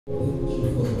Thank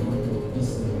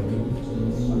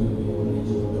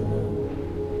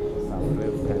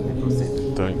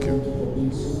you.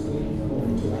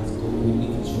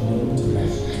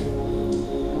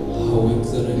 How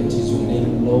excellent is your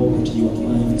name, Lord. You are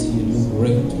mighty and you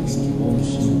great.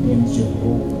 Worship you,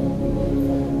 Jehovah.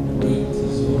 Great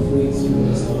is your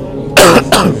faithfulness.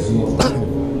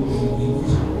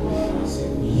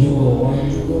 You are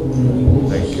wonderful.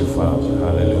 Thank you, Father.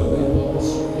 Hallelujah.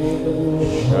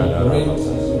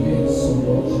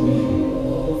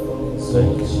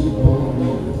 Thank you.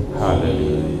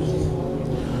 Hallelujah.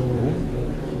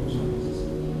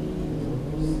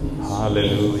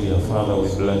 Hallelujah. Father, we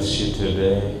bless you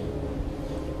today.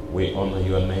 We honor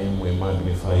your name. We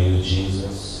magnify you,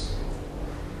 Jesus,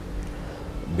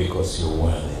 because you're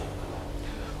worthy.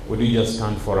 Would you just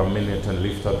stand for a minute and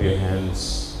lift up your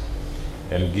hands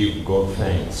and give God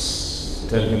thanks?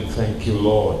 Tell him, thank you,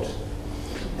 Lord.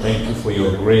 Thank you for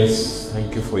your grace.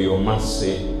 Thank you for your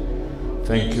mercy.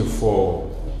 Thank you for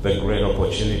the great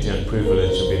opportunity and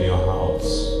privilege to be in your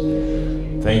house.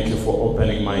 Thank you for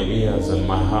opening my ears and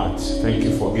my heart. Thank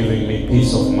you for giving me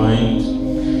peace of mind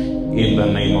in the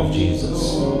name of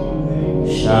Jesus.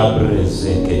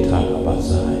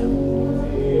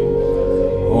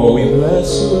 Oh, we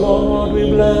bless you, Lord.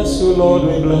 We bless you, Lord.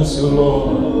 We bless you,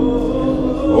 Lord.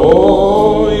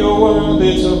 Oh, you're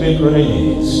worthy to be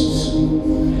praised.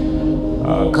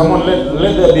 Come on,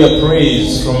 let there be a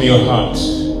praise from your heart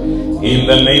in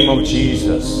the name of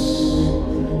Jesus.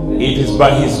 It is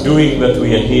by his doing that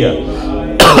we are here.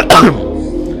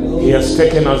 He has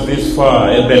taken us this far.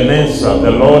 Ebenezer,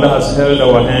 the Lord has held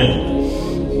our hand.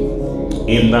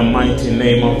 In the mighty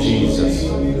name of Jesus,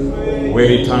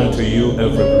 we return to you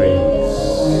every praise.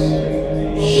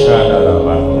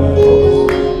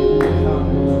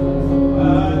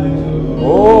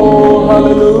 Oh,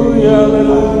 hallelujah,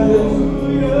 hallelujah.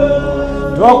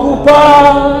 Twakupa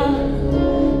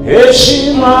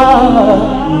heshima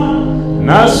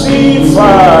na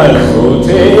sifa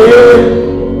zote,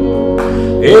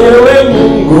 ewe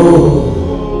Mungu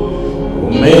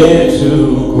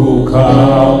umetukuka.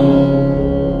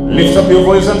 Lift up your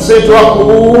voice and say,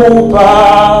 twakupa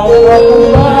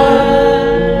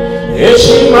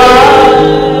heshima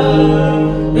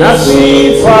na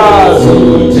sifa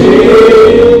zote,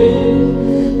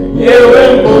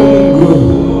 ewe Mungu.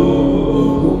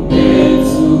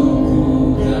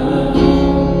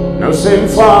 Now say,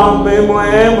 mfalme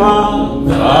mwema,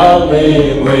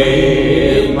 mfalme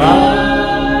mwema,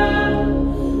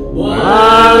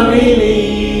 mwaminifu,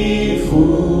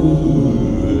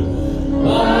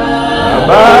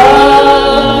 Baba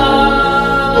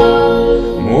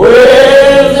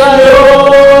mweza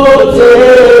yote,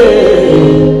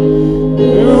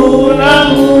 una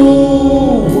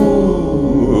nguvu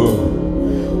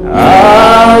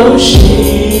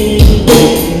aushindi.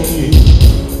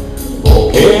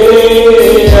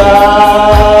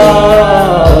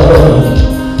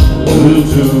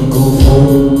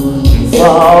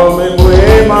 Mfalme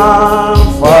mwema,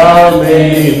 mfalme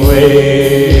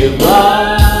mwema,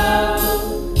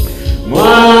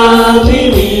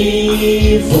 mwaminifu,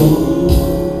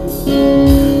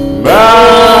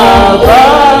 Baba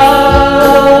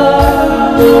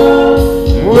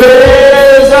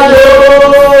mweza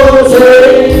yote,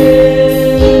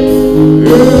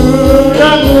 una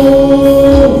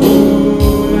nguvu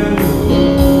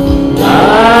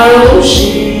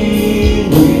aushindi.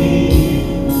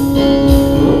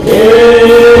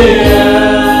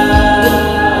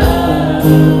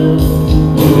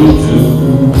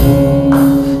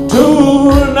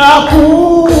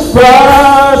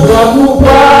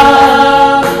 Twakupa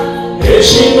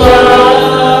heshima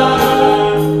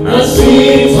na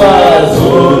sifa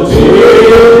zote,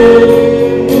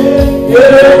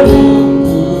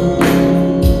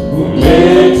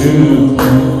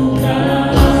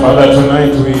 Father,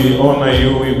 tonight we honor you,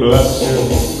 we bless you,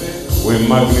 we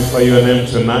magnify your name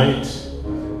tonight.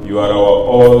 You are our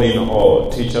all in all.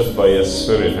 Teach us by your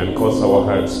Spirit and cause our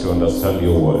hearts to understand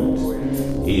your word.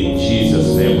 In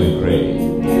Jesus' name we pray.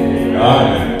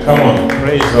 Amen. Come on,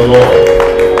 praise the Lord.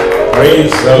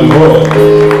 Praise the Lord.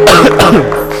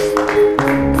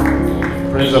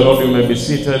 Praise the Lord. You may be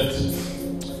seated.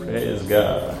 Praise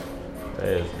God.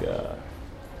 Praise God.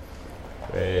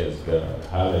 Praise God.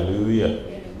 Hallelujah.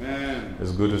 Amen.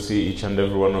 It's good to see each and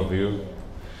every one of you.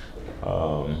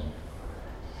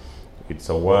 It's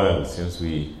a while since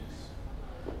we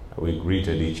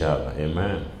greeted each other.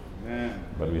 Amen. Amen.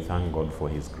 But we thank God for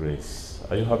his grace.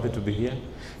 Are you happy to be here?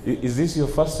 Is this your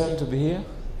first time to be here?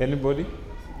 Anybody?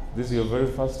 This is your very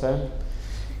first time?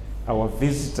 Our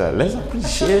visitor. Let's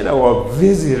appreciate our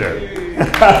visitor.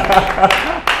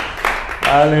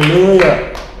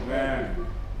 Hallelujah. Amen.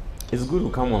 It's good to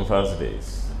come on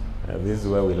Thursdays. This is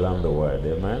where we learn the word.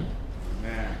 Amen.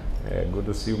 Amen. Good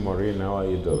to see you, Maureen. How are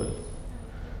you doing?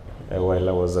 While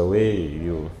I was away,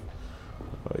 you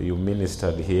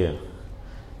ministered here.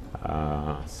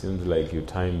 Seems like you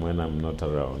time when I'm not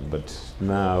around, but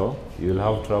now you'll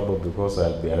have trouble because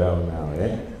I'll be around now.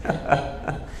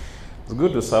 Eh? It's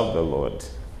good to serve the Lord.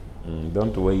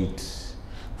 Don't wait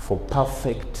for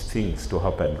perfect things to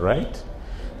happen, right?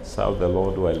 Serve the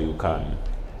Lord while you can,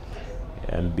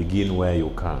 and begin where you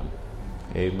can.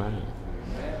 Amen.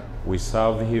 We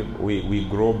serve Him. We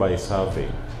grow by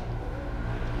serving.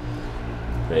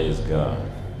 Praise God.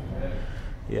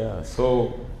 Yeah.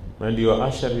 So when you are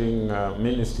ushering,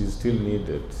 ministry is still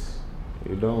needed.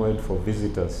 You don't wait for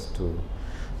visitors to,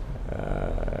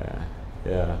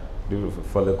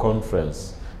 for the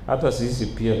conference. Hata sisi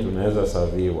pia tunaweza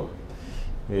serviwa.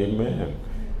 Amen.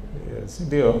 Si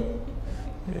ndio?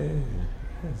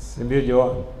 Si ndio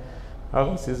Joan?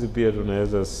 Hata sisi pia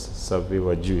tunaweza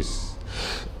serviwa juice.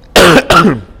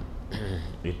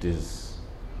 It is.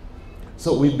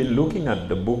 So we've been looking at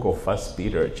the book of 1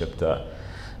 Peter chapter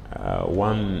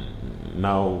 1,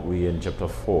 now we're in chapter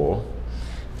 4,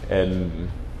 and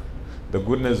the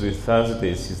goodness with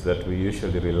Thursdays is that we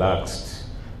usually relaxed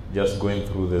just going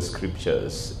through the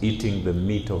scriptures, eating the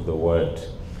meat of the word,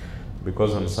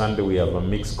 because on Sunday we have a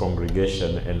mixed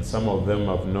congregation, and some of them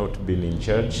have not been in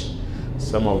church,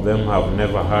 some of them have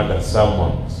never heard a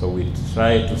sermon, so we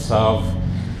try to serve,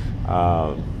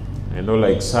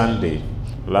 like Sunday.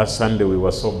 Last Sunday we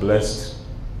were so blessed,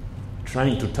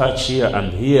 trying to touch here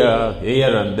and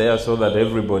there, so that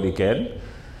everybody can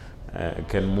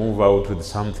move out with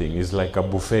something. It's like a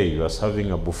buffet. You are serving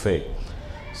a buffet.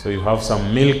 So you have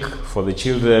some milk for the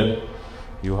children,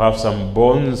 you have some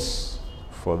bones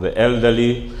for the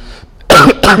elderly,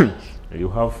 you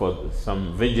have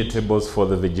some vegetables for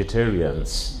the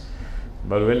vegetarians.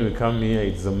 But when we come here,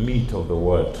 it's the meat of the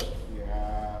word.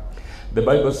 Yeah. The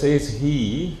Bible says,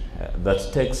 he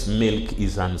that takes milk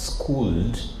is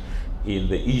unschooled in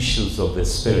the issues of the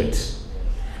Spirit.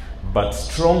 But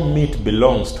strong meat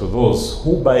belongs to those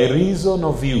who by reason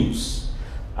of use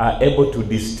are able to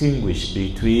distinguish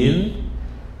between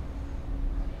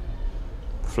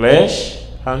flesh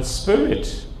and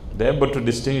spirit. They're able to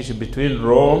distinguish between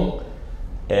wrong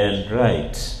and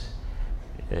right.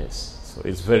 Yes, so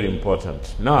it's very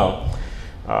important. Now,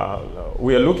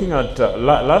 we are looking at,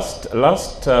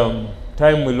 last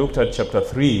time we looked at chapter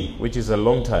 3, which is a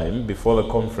long time before the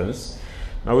conference.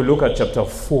 Now we look at chapter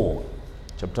 4.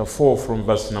 Chapter 4 from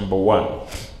verse number 1.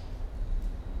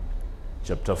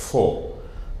 Chapter 4.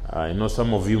 I know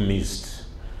some of you missed,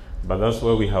 but that's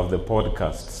where we have the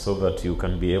podcast, so that you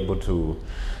can be able to...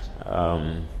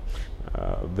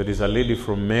 there is a lady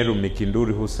from Meru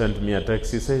Mikinduri who sent me a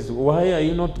text. She says, why are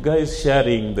you not guys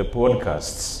sharing the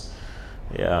podcasts?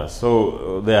 Yeah,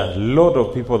 so there are a lot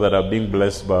of people that are being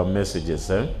blessed by our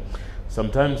messages.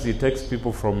 Sometimes it takes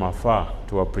people from afar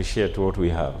to appreciate what we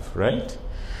have, right?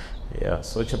 Yeah,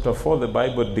 so chapter 4, the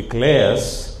Bible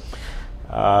declares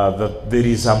that there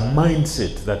is a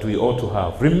mindset that we ought to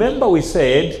have. Remember, we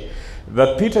said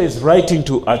that Peter is writing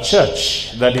to a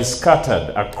church that is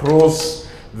scattered across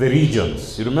the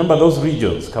regions. You remember those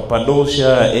regions?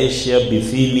 Cappadocia, Asia,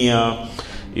 Bithynia,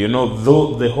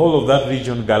 the whole of that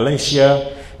region,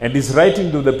 Galatia, and he's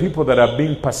writing to the people that are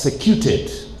being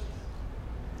persecuted.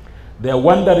 They are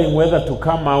wondering whether to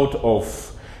come out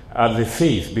of the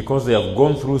faith because they have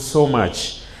gone through so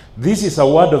much. This is a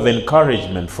word of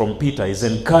encouragement from Peter. He's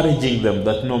encouraging them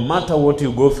that no matter what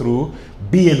you go through,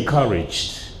 be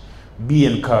encouraged. Be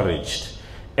encouraged.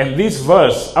 And this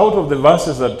verse, out of the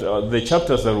verses that the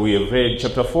chapters that we have read,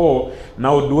 chapter 4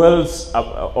 now dwells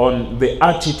on the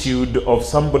attitude of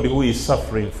somebody who is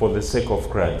suffering for the sake of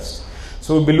Christ.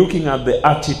 So we'll be looking at the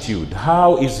attitude.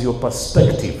 How is your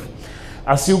perspective?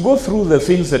 As you go through the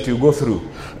things that you go through,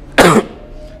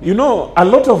 a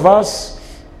lot of us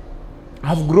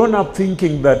have grown up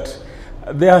thinking that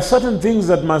there are certain things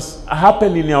that must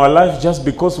happen in our life just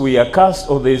because we are cursed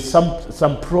or there is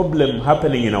some problem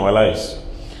happening in our lives.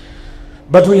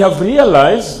 But we have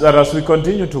realized that as we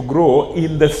continue to grow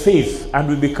in the faith and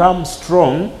we become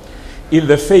strong in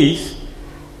the faith,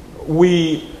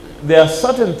 there are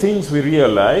certain things we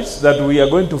realize that we are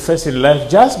going to face in life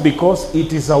just because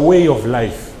it is a way of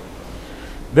life.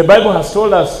 The Bible has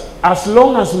told us, as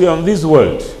long as we are on this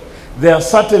world, there are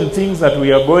certain things that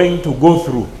we are going to go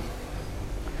through.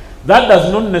 That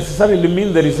does not necessarily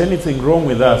mean there is anything wrong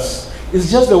with us.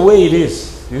 It's just the way it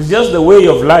is. It's just the way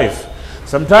of life.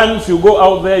 Sometimes you go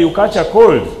out there, you catch a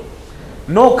cold.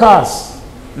 No curse.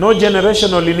 No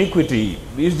generational iniquity.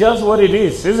 It's just what it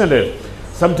is, isn't it?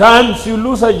 Sometimes you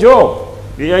lose a job.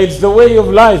 Yeah, it's the way of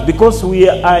life because we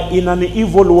are in an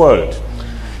evil world.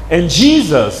 And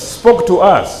Jesus spoke to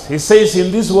us. He says,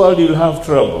 in this world you'll have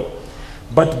trouble.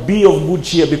 But be of good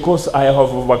cheer because I have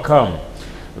overcome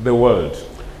the world.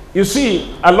 You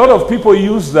see, a lot of people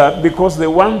use that because they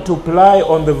want to play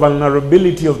on the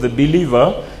vulnerability of the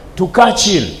believer to catch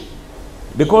in.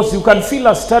 Because you can feel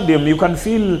a stadium, you can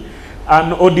feel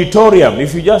an auditorium.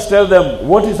 If you just tell them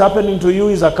what is happening to you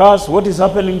is a curse, what is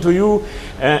happening to you,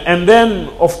 and then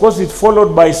of course it's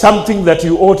followed by something that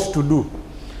you ought to do.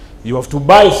 You have to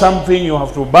buy something, you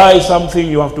have to buy something,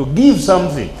 you have to give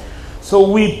something. So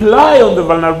we play on the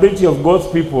vulnerability of God's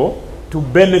people to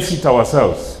benefit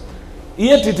ourselves.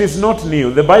 Yet it is not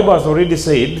new. The Bible has already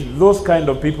said those kind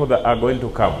of people that are going to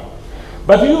come.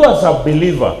 But you as a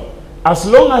believer, as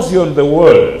long as you're in the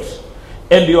world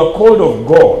and you are called of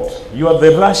God, you are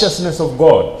the righteousness of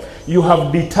God, you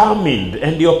have determined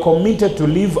and you're committed to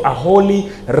live a holy,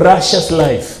 righteous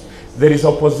life, there is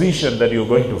opposition that you're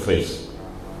going to face.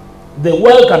 The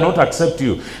world cannot accept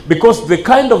you because the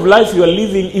kind of life you are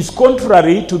living is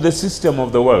contrary to the system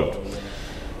of the world.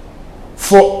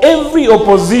 For every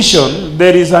opposition,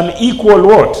 there is an equal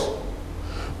what?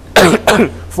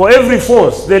 For every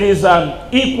force, there is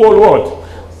an equal what?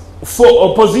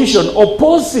 For opposition,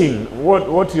 opposing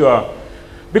what you are.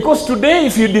 Because today,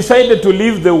 if you decided to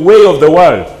live the way of the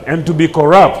world and to be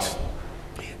corrupt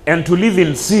and to live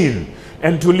in sin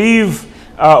and to live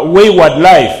a wayward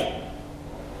life,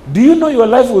 do you know your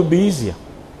life will be easier?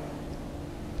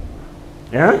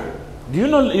 Yeah? Do you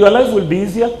know your life will be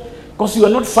easier? Because you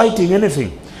are not fighting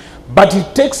anything. But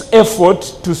it takes effort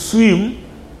to swim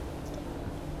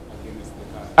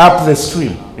up the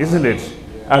stream, isn't it?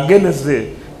 Against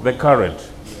the current.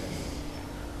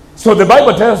 So the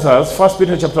Bible tells us, 1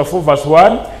 Peter chapter 4 verse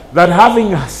 1, that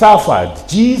having suffered,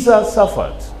 Jesus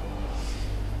suffered.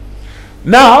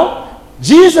 Now,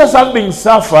 Jesus having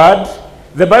suffered,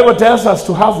 the Bible tells us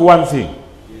to have one thing.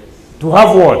 To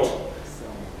have what?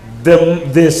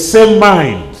 The same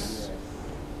mind.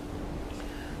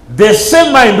 The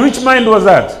same mind. Which mind was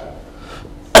that?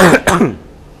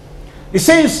 It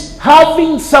says,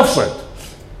 having suffered.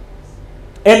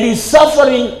 And is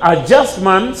suffering a just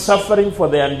man, suffering for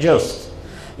the unjust.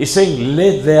 He's saying,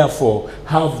 let therefore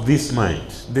have this mind.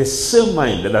 The same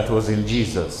mind that was in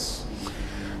Jesus.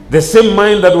 The same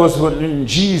mind that was in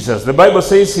Jesus. The Bible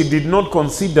says he did not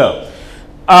consider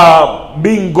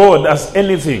being God as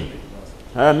anything.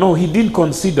 No, he didn't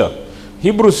consider.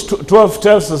 Hebrews 12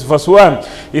 tells us, verse 1,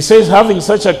 it says, having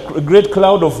such a great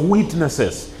cloud of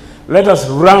witnesses, let us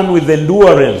run with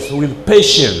endurance, with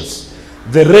patience,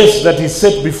 the race that is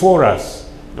set before us.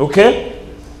 Okay?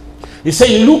 He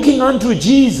said, looking unto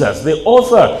Jesus, the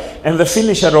author and the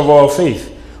finisher of our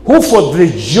faith, who for the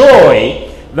joy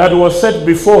that was set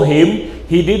before him,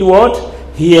 he did what?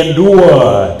 He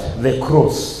endured the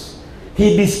cross.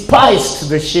 He despised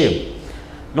the shame.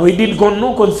 No, he did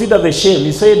not consider the shame.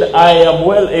 He said, I am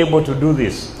well able to do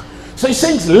this. So he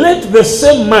says, let the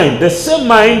same mind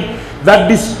that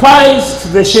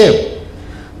despised the shame,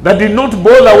 that did not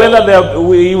bother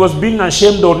whether he was being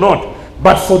ashamed or not,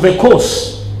 but for the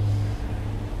cause.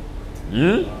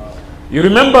 You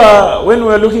remember when we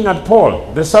were looking at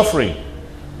Paul, the suffering?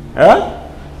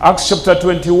 Acts chapter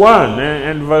 21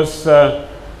 and verse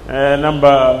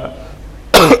number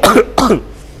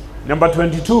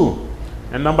 22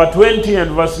 and number 20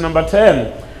 and verse number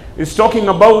 10 is talking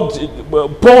about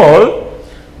Paul,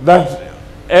 that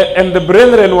and the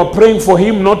brethren were praying for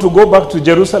him not to go back to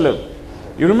Jerusalem.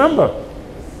 You remember?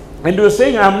 And he was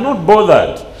saying, I'm not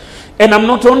bothered, and I'm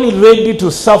not only ready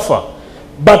to suffer,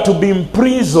 but to be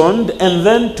imprisoned and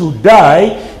then to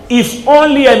die, if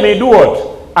only I may do what?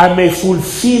 I may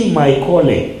fulfill my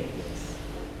calling.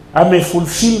 I may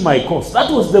fulfill my cause.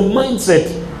 That was the mindset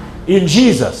in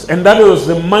Jesus, and that was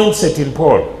the mindset in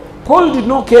Paul. Paul did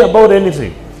not care about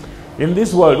anything in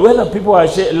this world, whether people are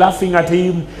laughing at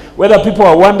him, whether people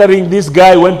are wondering, this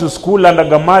guy went to school under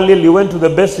Gamaliel, he went to the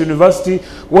best university,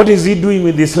 what is he doing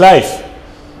with his life?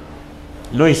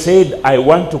 No, he said, I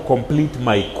want to complete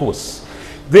my course.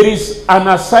 There is an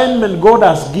assignment God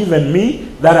has given me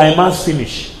that I must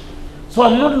finish. So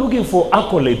I'm not looking for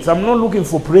accolades, I'm not looking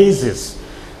for praises,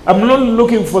 I'm not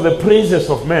looking for the praises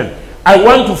of men. I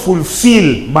want to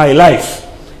fulfill my life,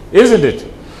 isn't it?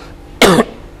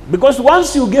 Because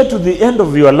once you get to the end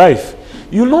of your life,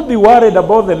 you'll not be worried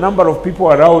about the number of people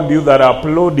around you that are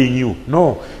applauding you.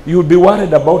 No, you'll be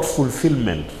worried about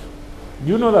fulfillment.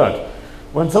 Do you know that?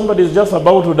 When somebody is just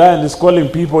about to die and is calling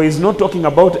people, he's not talking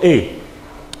about, hey,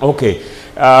 okay,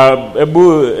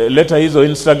 Ebu leta hizo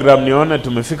Instagram nione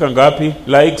tumefika ngapi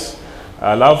likes.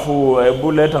 Alafu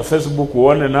ebu leta Facebook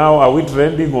uone now are we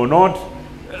trending or not.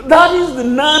 That is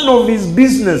none of his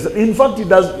business. In fact, it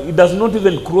does not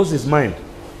even cross his mind.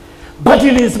 But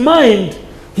in his mind,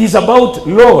 he's about,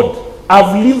 Lord,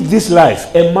 I've lived this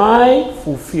life. Am I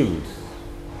fulfilled?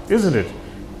 Isn't it?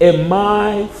 Am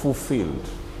I fulfilled?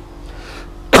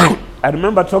 I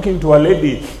remember talking to a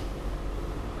lady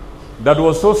that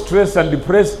was so stressed and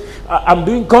depressed. I'm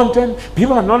doing content.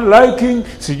 People are not liking.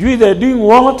 Sijui they're doing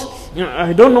what?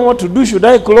 I don't know what to do. Should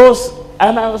I close?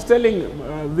 And I was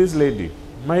telling this lady,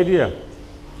 my dear,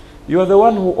 you are the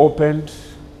one who opened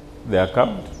the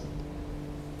account.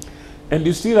 And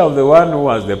you still have the one who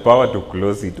has the power to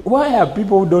close it. Why are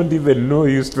people who don't even know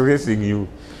you stressing you?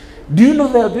 Do you know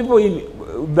there are people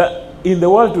in the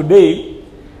world today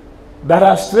that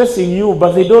are stressing you,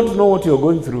 but they don't know what you're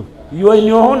going through? You are in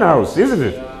your own house, isn't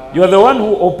it? You are the one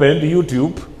who opened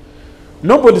YouTube.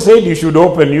 Nobody said you should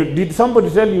open. Did somebody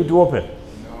tell you to open?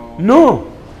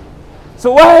 No.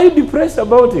 So why are you depressed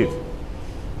about it?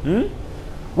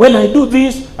 When I do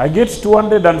this, I get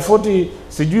 240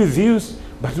 views,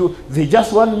 but they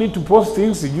just want me to post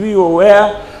things you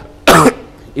where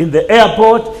in the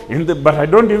airport, but I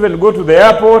don't even go to the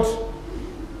airport.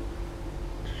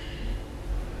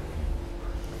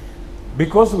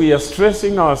 Because we are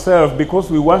stressing ourselves, because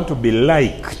we want to be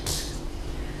liked.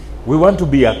 We want to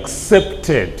be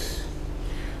accepted.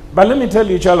 But let me tell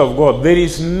you, child of God, there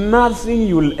is nothing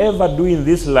you'll ever do in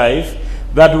this life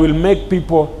that will make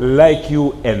people like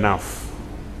you enough.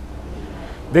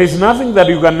 There is nothing that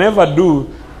you can ever do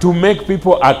to make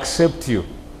people accept you.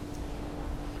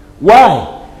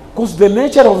 Why? Because the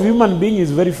nature of human being is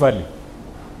very funny.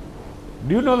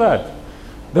 Do you know that?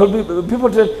 There will be people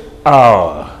tell,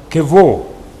 Kevo,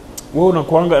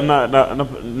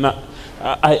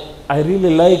 I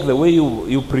really like the way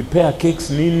you prepare cakes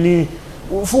nini.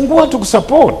 Fungua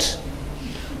tukusupport.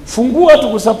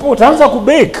 Anza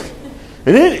kubake.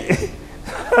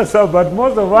 So, but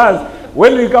most of us,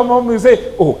 when we come home, we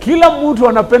say, oh, kila mtu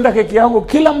anapenda keki yangu,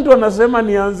 kila mtu anasema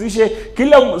nianzishe,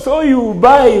 so you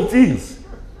buy things.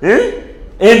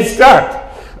 And start.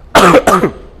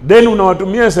 Then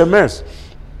unawatumia SMS.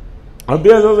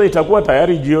 Ambia sasa itakuwa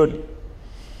tayari jioni.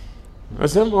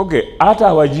 Nasema okay, hata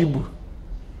hawajibu.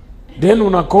 Then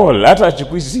una call, hata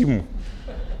achukui simu.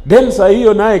 Then saa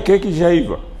hiyo naye keki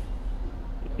shaiva.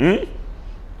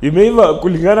 Imeiva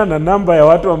kulingana na namba ya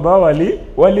watu ambao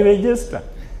wali register.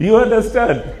 You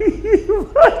understand?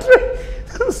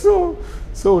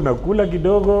 So unakula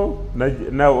kidogo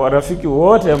na warafiki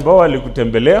wote ambao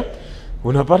walikutembelea,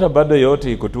 unapata bado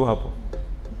yote iko tu hapo.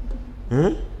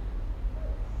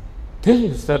 Then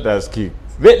you start asking.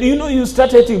 Then, you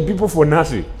start hating people for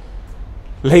nothing.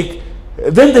 Like,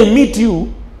 then they meet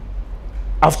you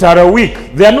after a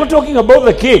week. They are not talking about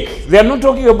the cake. They are not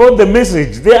talking about the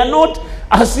message. They are not,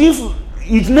 as if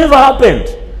it never happened.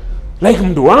 Like,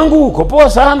 mdu wangu, uko poa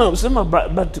sana. Usema,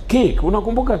 but cake.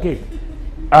 Unakumbuka cake?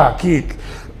 Cake.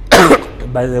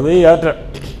 By the way, hata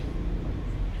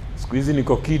siku hizi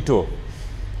niko keto.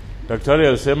 Daktari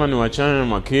alisema niwachane na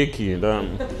makeki.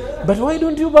 But why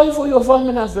don't you buy for your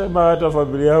family? Nasema hata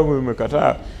familia yangu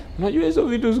imekataa. Unajua hizo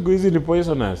vitu siku hizi ni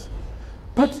poisonous.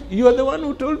 But you are the one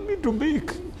who told me to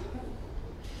make.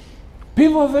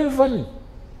 People are very funny.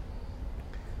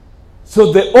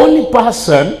 So the only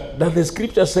person that the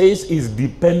scripture says is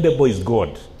dependable is God.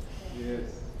 Yes.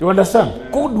 You understand?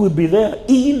 Amen. God will be there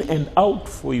in and out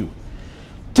for you.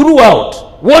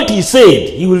 Throughout, what he said,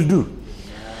 he will do.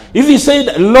 If he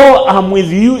said, Lord, I'm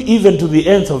with you even to the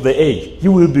ends of the age, he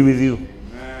will be with you.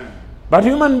 Amen. But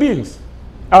human beings,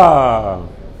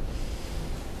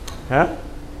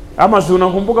 ama si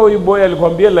unakumbuka huyu boy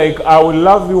alikwambia like, I will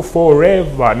love you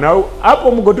forever. Now,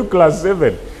 hapo mko tu class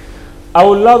 7. I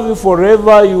will love you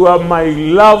forever, you are my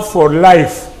love for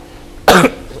life.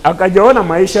 Akajaona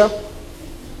maisha,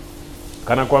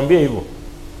 kanakwambia hivyo.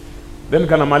 Then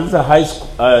kanamaliza high school,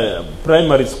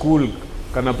 primary school,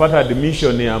 kanapata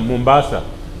admission ya Mombasa.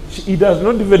 He does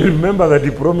not even remember that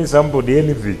he promised somebody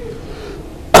anything.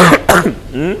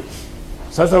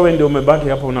 Sasa wewe ndio umebaki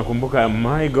hapo unakumbuka,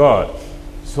 my God,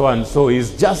 so and so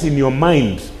is just in your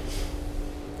mind.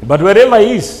 But wherever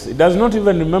he is, he does not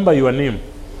even remember your name.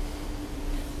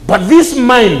 But this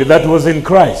mind that was in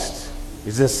Christ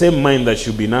is the same mind that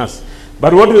should be in us.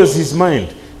 But what was his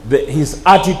mind? His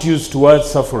attitudes towards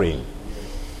suffering.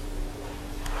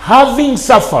 Having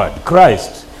suffered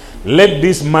Christ, let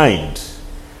this mind.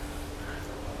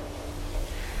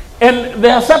 And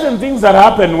there are certain things that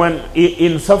happen when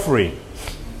in suffering.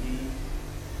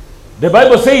 The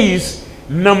Bible says,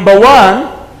 number one,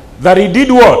 that he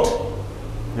did what?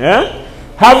 Yeah?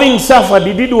 Having suffered,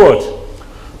 he did what?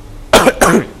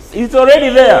 It's already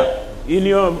there in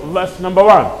your verse number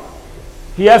 1.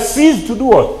 He has ceased to do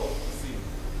what?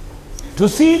 To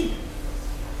sin.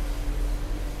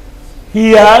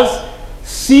 He has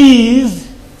ceased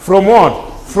from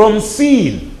what? From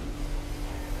sin.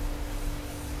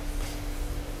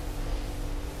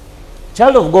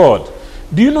 Child of God,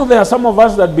 do you know there are some of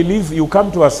us that believe you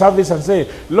come to a service and say,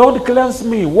 Lord, cleanse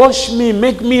me, wash me,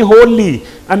 make me holy.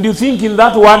 And you think in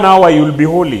that 1 hour you will be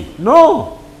holy.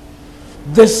 No.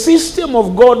 The system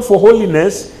of God for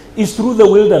holiness is through the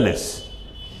wilderness.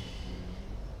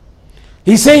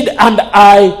 He said, and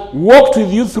I walked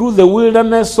with you through the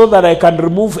wilderness so that I can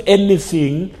remove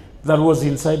anything that was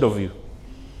inside of you.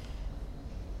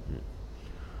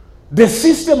 The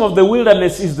system of the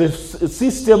wilderness is the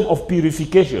system of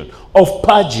purification, of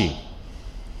purging.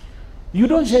 You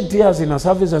don't shed tears in a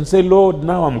service and say, Lord,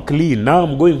 now I'm clean. Now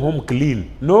I'm going home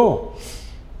clean. No.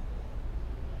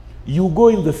 You go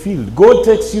in the field. God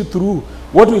takes you through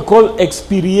what we call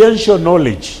experiential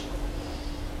knowledge.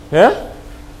 Yeah?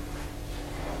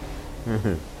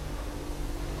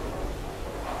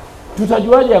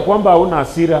 Tutajuaje ya kwamba hauna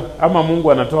hasira ama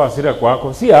Mungu anatoa hasira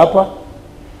kwako? Si hapa.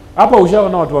 Hapa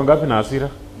ushaona watu wangapi na hasira?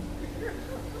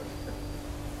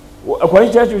 Kwa hii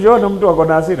church ushaona mtu ako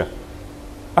na hasira?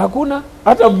 Hakuna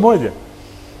hata mmoja.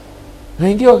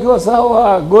 Wengi wakiwa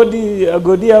sawa,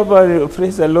 godi hapa,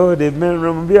 praise the Lord, amen.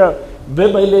 Namwambia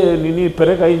beba ile nini,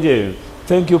 pereka nje.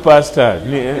 Thank you pastor.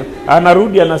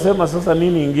 Anarudi anasema sasa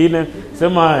nini ingine?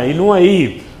 Sema inua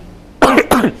hii.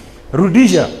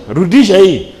 Rudisha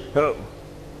hii.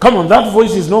 Come on, that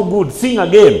voice is no good. Sing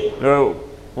again.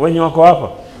 Wenye wako hapa.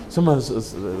 Sema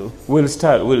we'll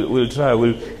start, we'll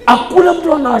try. Hakuna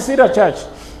mtu ana hasira church.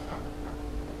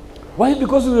 Why?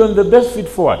 Because we are on the best feet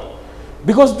forward.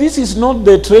 Because this is not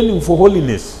the training for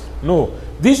holiness. No.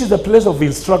 This is the place of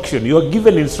instruction. You are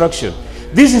given instruction.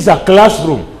 This is a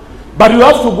classroom. But you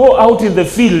have to go out in the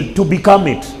field to become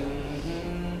it.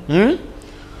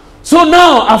 So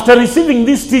now, after receiving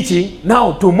this teaching,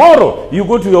 now tomorrow you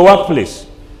go to your workplace.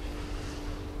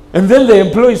 And then they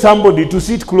employ somebody to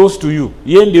sit close to you.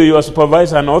 Yeye ndio your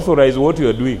supervisor and authorize what you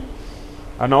are doing.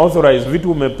 Ana authorize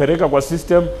vitu umepereka kwa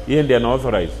system, yeye ndiye ana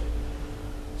authorize.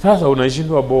 Sasa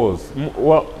unashindwa boss.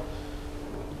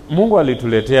 Mungu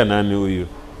alituletea nani huyu?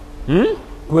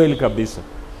 Kweli kabisa.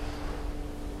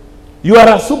 You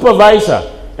are a supervisor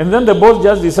and then the boss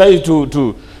just decides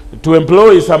to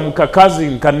employ some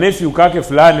cousin, nephew kake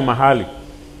fulani mahali.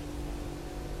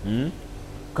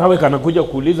 Kawe kanakuja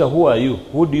kuuliza, who are you?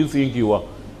 Who do you think you are?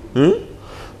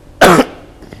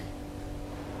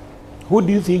 Who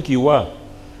do you think you are?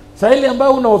 Sasa ile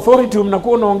ambayo una authority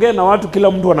mnakuwa unaongea na watu,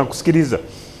 kila mtu anakusikiliza.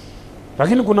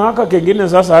 Lakini kuna haka kengine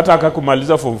sasa hata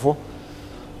akakumaliza form 4.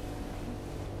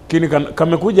 Kini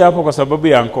kamekuja hapo kwa sababu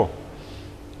ya anko.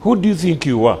 Who do you think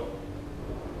you are?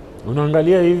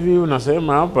 Unaangalia hivi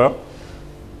unasema hapa,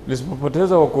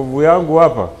 nisipopoteza wokovu yangu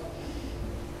hapa,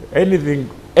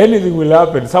 anything will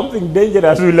happen. Something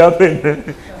dangerous will happen.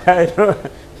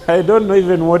 I don't know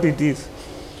even what it is.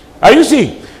 Are you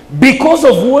seeing? Because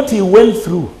of what he went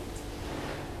through.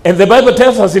 And the Bible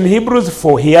tells us in Hebrews,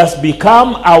 for he has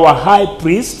become our high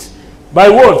priest by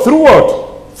what? Through what?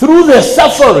 Through the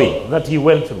suffering that he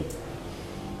went through.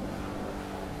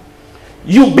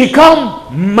 You become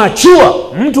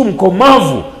mature, mtu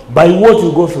mkomavu, by what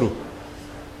you go through.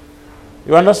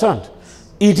 You understand?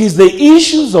 It is the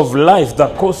issues of life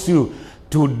that cause you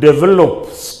to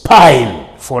develop spine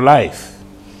for life.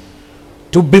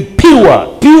 To be pure.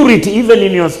 Purity even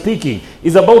in your speaking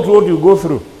is about what you go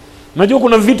through. Unajua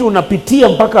kuna vitu unapitia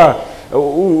mpaka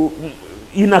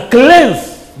ina cleanse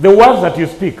the words that you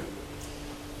speak.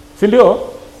 Si ndio?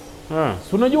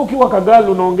 So unajua ukiwa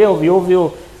Kagali unaongea ovyo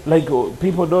ovyo, like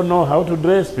people don't know how to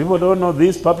dress, people don't know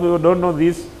this, people don't know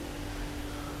this.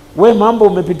 We mambo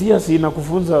umepitia si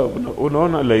inakufunza,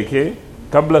 unaona like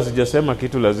kabla sijasema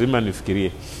kitu lazima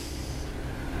nifikirie.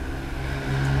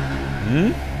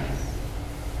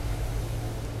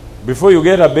 Before you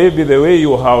get a baby, the way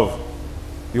you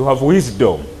have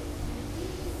wisdom.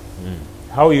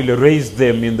 How you'll raise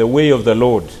them in the way of the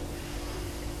Lord.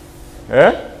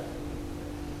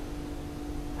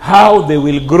 How they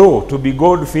will grow to be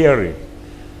God-fearing.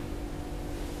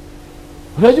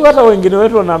 Unajua hata wengine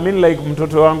wetu wanaamini like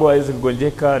mtoto wangu hawezi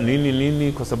kugonjeka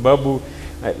nini kwa sababu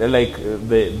like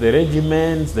the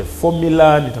regimens, the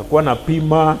formula nitakuwa na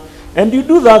pima. And you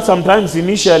do that sometimes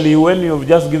initially when you've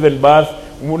just given birth.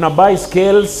 Una buy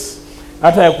scales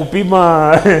hata ya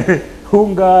kupima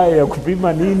unga, ya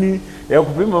kupima nini, ya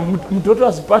kupima mtoto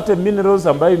asipate minerals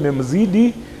ambayo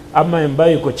imemzidi, ama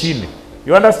ambaye yuko chini.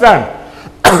 You understand?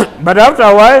 But after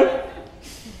a while,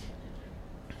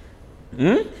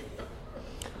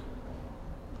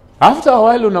 after a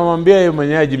while unamwambia yeye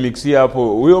mwenyewe ajimixie hapo,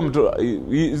 huyo mtu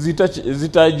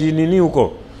zitajinini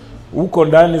huko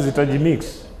ndani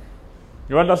zitajimix.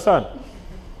 You understand?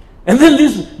 And then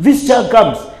this child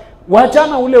comes.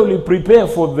 Wachana ule uli prepare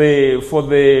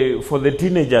for the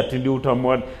teenager ndio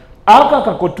utamwona. Aka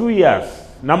kako 2 years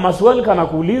na maswali kana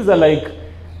kuuliza like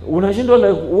unashindwa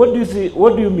like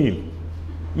what do you mean?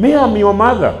 Me I'm your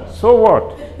mother. So what?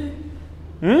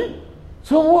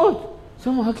 So what?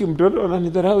 Sema haki mtoto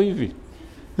ananidharau hivi.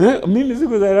 Mimi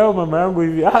sikudharau mama yangu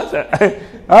hivi.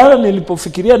 Hata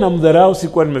nilipofikiria na mdharau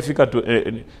sikuwa nimefika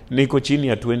niko chini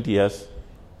ya 20 years.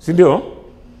 Si ndio?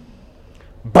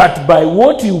 But by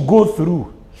what you go through,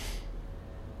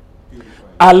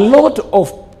 a lot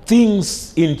of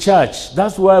things in church,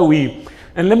 that's why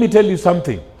and let me tell you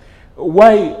something,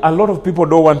 why a lot of people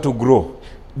don't want to grow.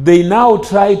 They now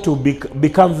try to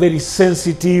become very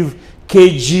sensitive,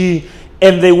 cagey,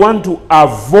 and they want to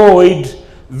avoid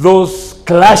those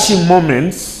clashing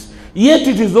moments. Yet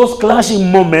it is those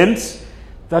clashing moments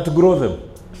that grow them.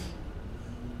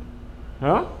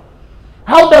 Huh?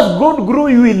 How does God grow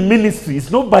you in ministry?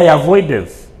 It's not by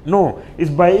avoidance. No, it's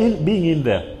by being in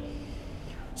there.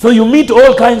 So you meet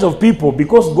all kinds of people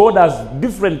because God has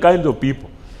different kinds of people.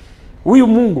 Huyu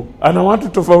Mungu ana watu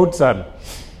tofauti sana.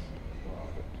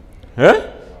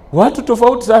 Watu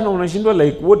tofauti sana unashindwa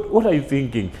like what are you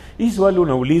thinking? Hii swali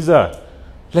unauliza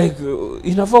like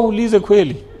inafaa uulize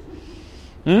kweli.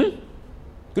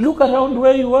 Look around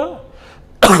where you are.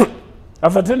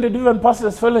 I've attended even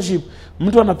pastors fellowship.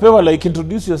 Mtu anapewa like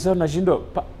introduce yourself nashindwa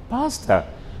pastor.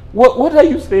 What are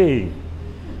you saying?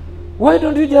 Why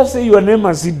don't you just say your name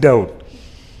and sit down?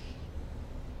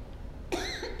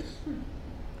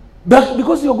 But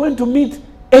because you're going to meet,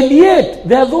 and yet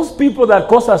there are those people that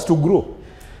cause us to grow.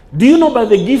 Do you know by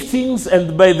the giftings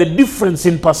and by the difference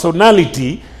in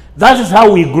personality, that is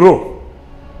how we grow.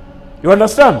 You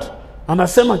understand?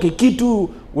 Anasema kitu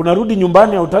unarudi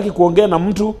nyumbani hautaki kuongea na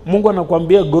mtu, Mungu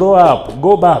anakuambia grow up,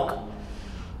 go back.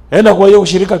 Enda kwa hiyo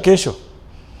ushirika kesho.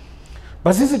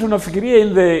 But sisi tunafikiria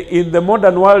in the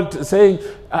modern world saying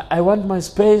I want my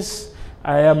space,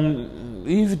 I am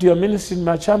if you are ministering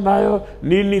machana nayo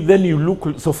nini, then you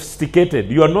look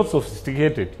sophisticated. You are not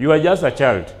sophisticated. You are just a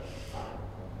child.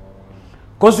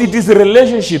 Because it is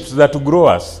relationships that grow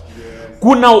us.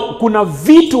 Kuna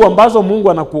vitu ambazo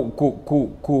Mungu ana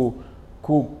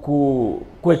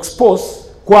ku expose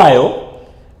kwayo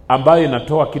ambayo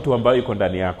inatoa kitu ambayo iko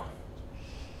ndani yako.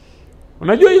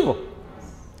 Unajua hivyo?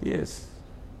 Yes.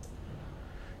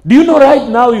 Do you know right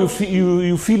now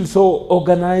you feel so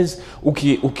organized,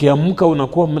 ukiamka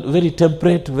unakuwa very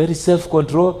temperate, very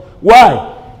self-control. Why?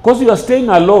 Because you are staying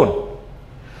alone.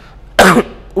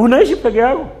 Unaishi peke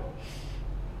yako.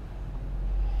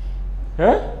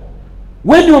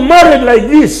 When you are married like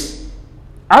this,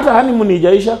 hata honeymoon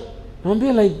ijaisha,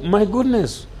 naambia like my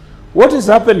goodness, what is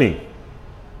happening?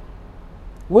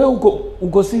 Wewe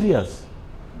uko serious?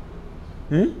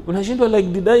 Unashindwa like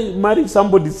did I marry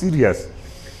somebody serious?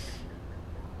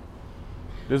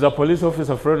 There's a police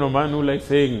officer friend of mine who like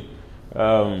saying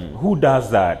who does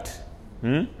that?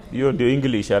 Hiyo ndio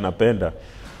English anapenda.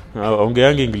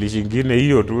 Ongeanga English ingine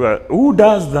hiyo tu. Who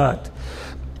does that?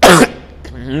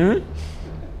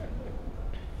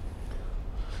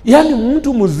 Yani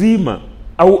mtu mzima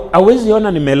hawezi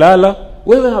ona nimelala,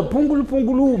 wewe na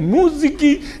pungulu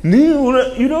muziki ni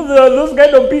you know those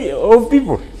kind of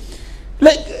people.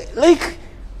 Like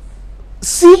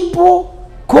simple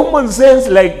common sense,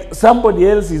 like somebody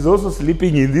else is also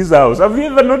sleeping in this house. Have you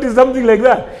ever noticed something like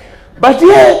that? But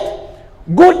yet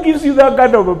God gives you that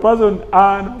kind of a person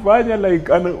and find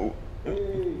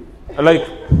like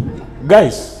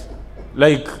guys,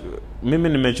 like mimi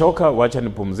nimechoka, wacha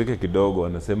nipumzike kidogo,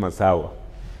 anasema sawa.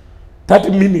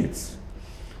 30 minutes.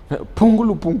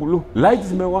 Pungulu lights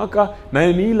zimewaka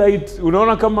na ni light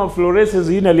unaona kama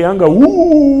fluorescence hii inalianga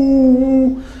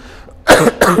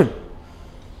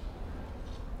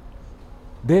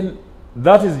then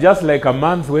that is just like a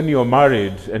month when you're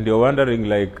married and you're wondering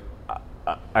like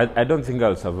I don't think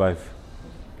I'll survive.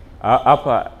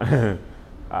 Hapa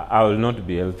I will not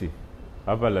be healthy.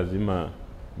 Hapa lazima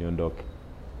niondoke.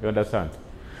 You understand?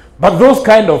 But those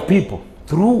kind of people,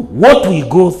 through what we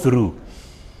go through,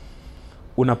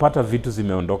 unapata vitu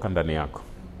zimeondoka ndani yako.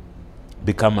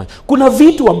 Kuna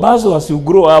vitu ambazo as you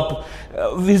grow up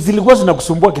zilikuwa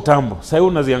zinakusumbua kitambo, sasa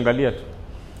unaziangalia tu.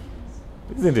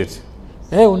 Isn't it?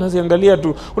 Unaziangalia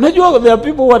tu. Unajua there are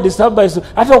people who are disturbed by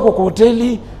hata uko kwa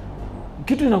hoteli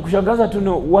kitu inakushangaza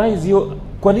tu, why is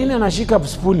Kwa nini anashika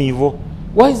spoon hivyo?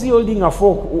 Why is he holding a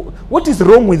fork? What is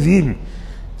wrong with him?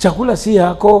 Chakula si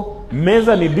yako,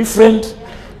 meza ni different.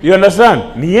 You understand?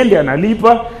 Ni yeye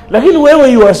analipa, lakini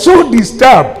wewe you are so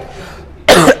disturbed.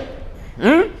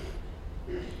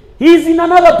 He is in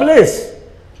another place.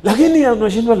 Lakini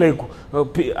unashindwa like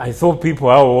I thought people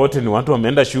hao wote ni watu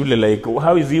wameenda shule, like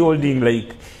how is he holding,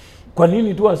 like kwa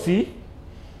nini tu asi?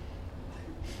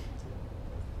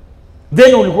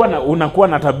 Then unakuwa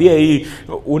na tabia hii,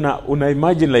 una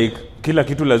imagine like kila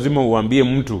kitu lazima uambie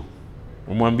mtu.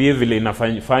 Umwambie vile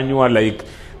inafanywa, like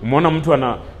umeona mtu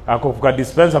ako kwa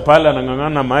dispenser pale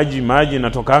anangangana maji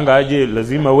natokanga aje,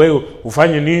 lazima wewe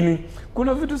ufanye nini?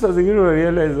 Kuna vitu saa zingine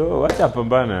unarealize, wacha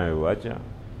pambana,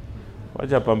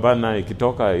 wacha pambana,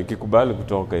 ikikubali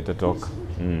kutoka itatoka.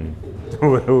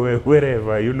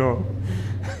 Wherever, you know.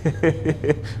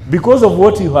 Because of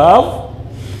what you have,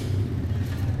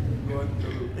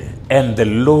 and the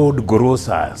Lord grows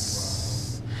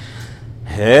us.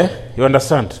 You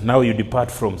understand? Now you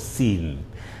depart from sin.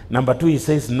 Number 2, he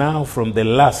says, now from the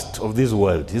lust of this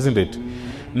world, isn't it?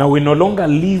 Now we no longer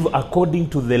live according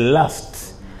to the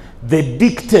lust, the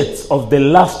dictates of the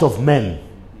lust of men.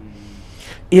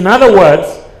 In other words,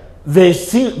 the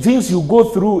things you go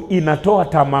through inatoa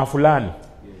tamaa fulani.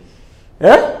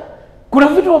 Kuna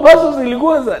vitu ambazo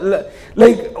zilikuwa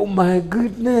like, oh my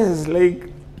goodness, like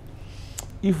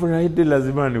if Friday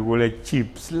lazima nikule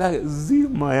chips,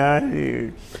 lazima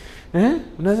yani.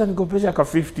 Unaweza nikopesha ka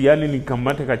 50 yani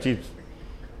nikamate ka chips.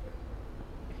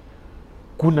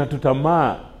 Kuna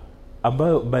tutamaa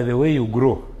ambayo by the way you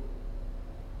grow.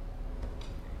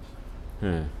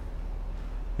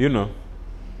 You know.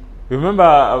 Remember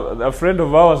a friend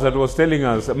of ours that was telling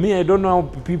us, me I don't know how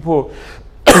people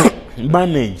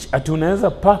manage. Ati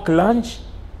unaweza pack lunch.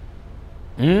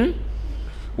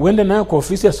 Uende nayo kwa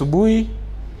ofisi asubuhi,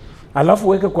 alafu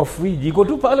weke kwa fridge. Iko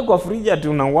tu pale kwa fridge ati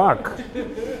una work.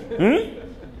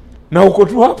 Na uko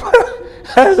tu hapa.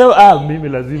 So, mimi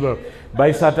lazima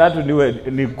by saa 3 niwe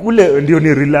nikule ndio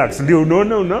ni relax. Ndio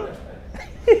unaona?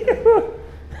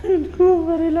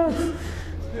 Ndio relax.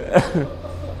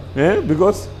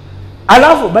 Because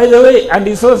alafu by the way, and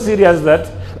he's so serious that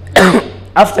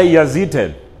after he has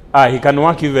eaten, he can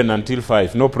work even until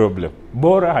 5, no problem.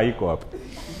 Bora haiko hapa.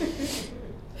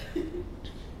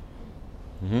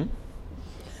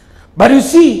 But you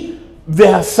see,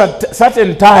 there are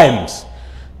certain times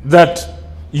that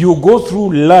you go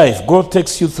through life. God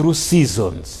takes you through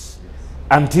seasons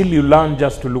until you learn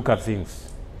just to look at things.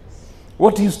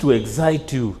 What used to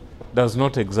excite you does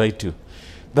not excite you.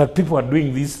 That people are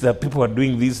doing this, that people are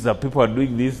doing this, that people are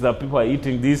doing this, that people are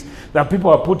eating this, that people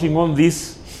are putting on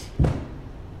this.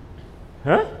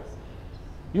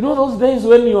 You know those days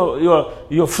when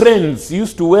your friends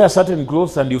used to wear certain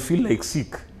clothes and you feel like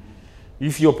sick.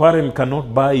 If your parent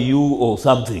cannot buy you or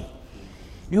something.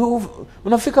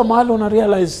 Unafika mahali una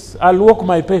realize, I'll walk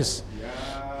my pace.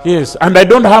 Yes, and I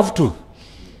don't have to.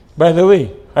 By the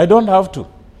way, I don't have to.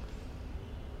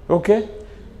 Okay?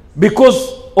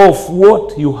 Because of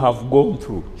what you have gone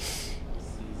through.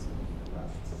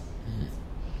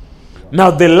 Now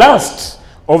the lust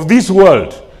of this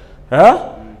world,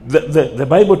 the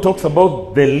Bible talks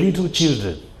about the little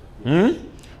children. You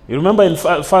remember in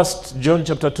 1 John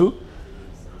chapter 2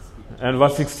 and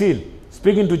verse 16,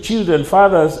 speaking to children,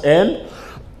 fathers and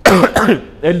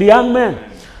and young men.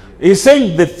 He's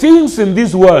saying the things in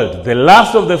this world, the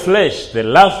lust of the flesh, the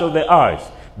lust of the eyes,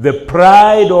 the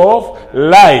pride of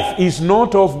life is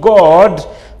not of God,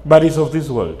 but is of this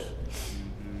world.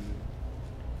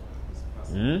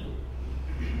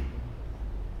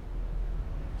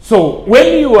 So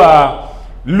when you are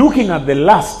looking at the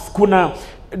lust,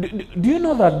 do you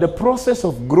know that the process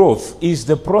of growth is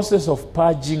the process of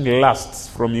purging lusts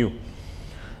from you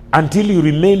until you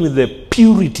remain with the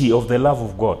purity of the love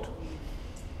of God?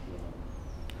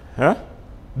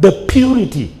 The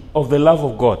purity of the love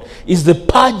of God is the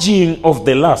purging of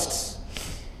the lusts.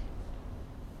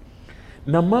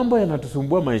 Na mambo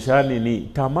yanatusumbua maishani ni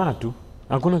tamaa tu,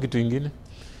 hakuna kitu kingine.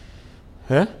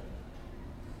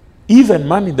 Even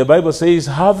money, the Bible says,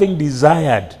 having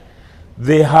desired,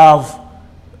 they have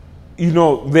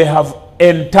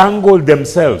entangled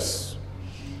themselves.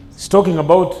 It's talking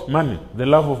about money, the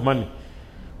love of money.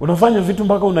 Unafanya vitu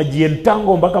mpaka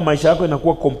unajientangle mpaka maisha yako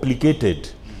inakuwa complicated.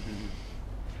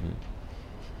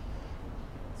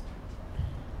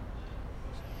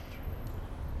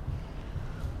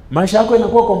 Maisha yako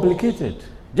inakuwa complicated.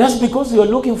 Just because you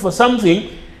are looking for something,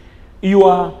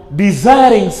 you are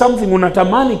desiring something,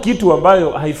 unatamani kitu ambayo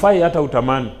haifai hata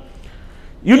utamani.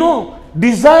 You know,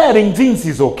 desiring things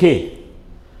is okay.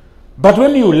 But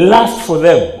when you lust for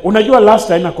them, unajua lust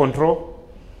haina control.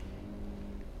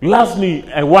 Lastly,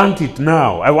 I want it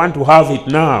now. I want to have it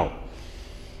now.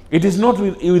 It is not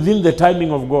within the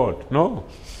timing of God. No.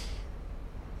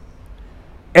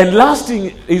 And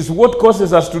lasting is what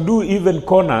causes us to do even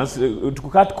corners, to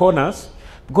cut corners,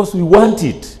 because we want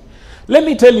it. Let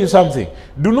me tell you something.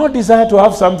 Do not desire to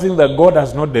have something that God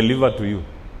has not delivered to you,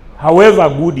 however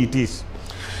good it is.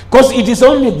 Because it is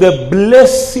only the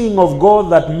blessing of God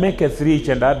that maketh rich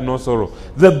and add no sorrow.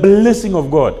 The blessing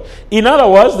of God. In other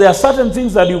words, there are certain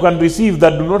things that you can receive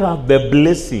that do not have the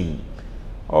blessing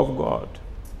of God.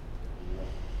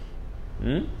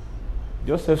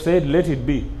 Joseph said, let it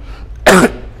be.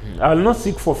 I'll not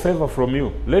seek for favor from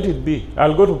you. Let it be.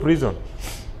 I'll go to prison.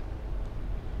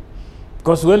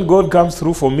 Because when God comes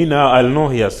through for me now, I'll know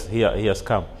he has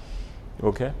come.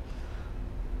 Okay?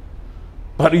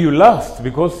 But you laughed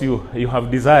because you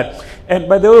have desired. And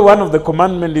by the way, one of the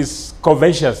commandments is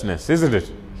covetousness, isn't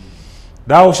it?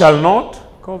 Thou shalt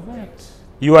not covet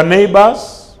your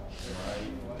neighbors.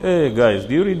 Hey guys,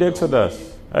 do you read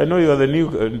Exodus? I know you are the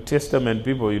New Testament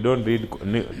people. You don't read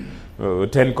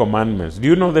 10 Commandments. Do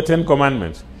you know the 10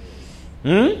 Commandments?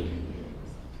 Now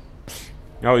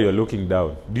you're looking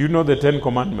down. Do you know the 10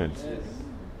 Commandments? Yes.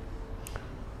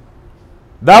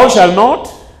 Thou shalt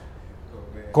not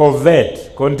covet.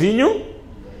 Continue.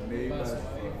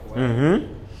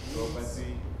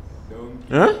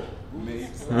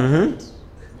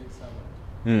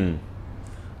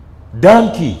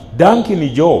 Donkey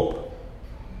ni job.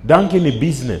 Donkey ni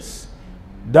business.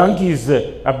 Donkey is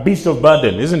a beast of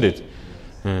burden, isn't it?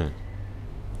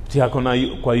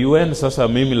 Kwa UN sasa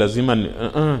mimi lazima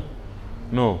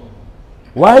no.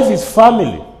 Wife is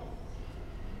family.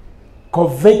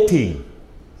 Coveting.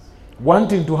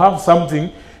 Wanting to have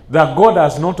something that God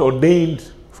has not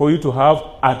ordained for you to have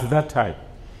at that time.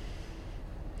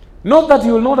 Not that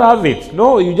you will not have it.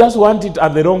 No, you just want it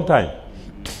at the wrong time.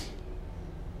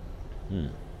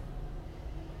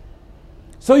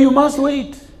 So you must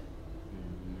wait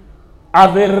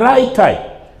at the right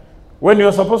time. When you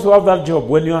are supposed to have that job,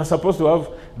 when you are supposed to have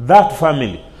that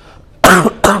family.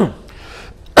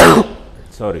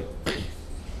 Sorry.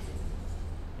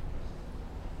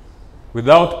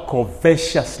 Without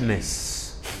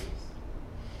covetousness.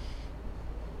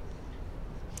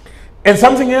 And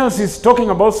something else is talking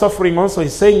about suffering also.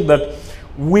 He's saying that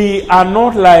we are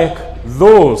not like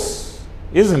those,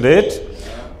 isn't it,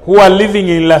 who are living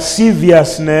in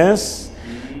lasciviousness,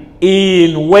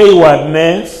 in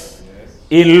waywardness,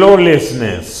 in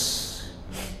lawlessness.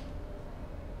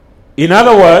 In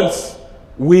other words,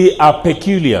 we are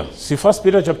peculiar. See, 1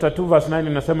 Peter chapter 2 verse 9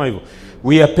 inasema hivyo.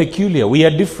 We are peculiar. We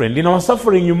are different. In our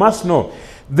suffering, you must know,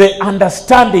 the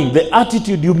understanding, the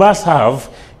attitude you must have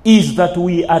is that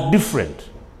we are different.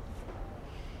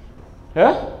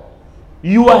 Yeah?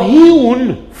 You are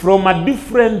hewn from a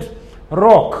different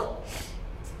rock.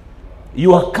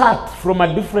 You are cut from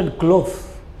a different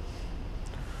cloth.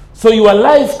 So your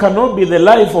life cannot be the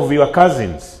life of your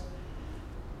cousins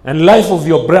and life of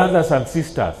your brothers and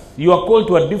sisters. You are called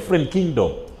to a different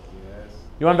kingdom. Yes.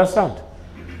 You understand?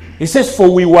 He says, for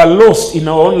we were lost in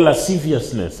our own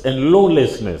lasciviousness and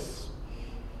lawlessness.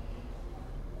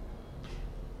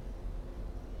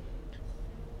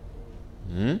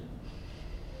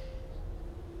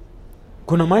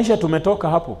 Kuna maisha tumetoka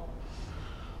hapo.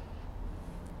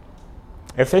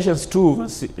 Ephesians 2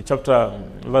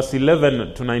 verse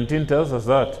 11 to 19 tells us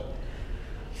that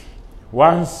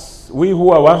once we who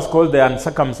were once called the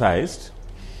uncircumcised,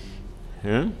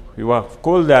 we were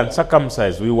called the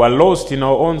uncircumcised. We were lost in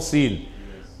our own sin.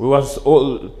 We were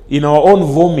in our own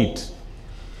vomit.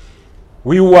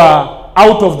 We were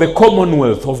out of the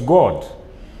commonwealth of God.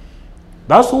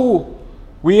 That's who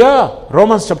we are.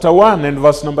 Romans chapter 1 and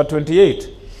verse number 28.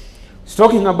 It's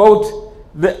talking about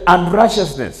the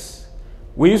unrighteousness.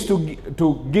 We used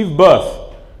to give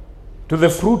birth to the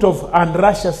fruit of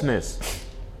unrighteousness.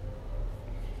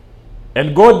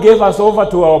 And God gave us over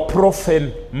to our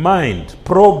profane mind,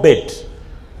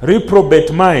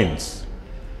 reprobate minds.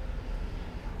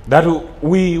 That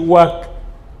we were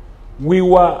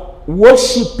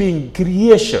worshipping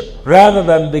creation rather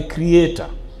than the Creator.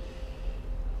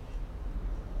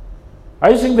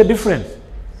 Are you seeing the difference?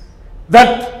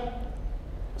 That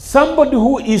somebody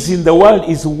who is in the world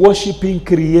is worshipping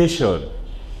creation.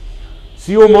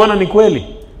 Sio umeona ni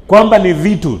kweli? Kwamba ni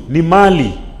vitu, ni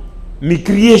mali, ni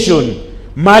creation,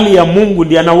 mali ya Mungu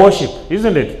ndiye ana worship,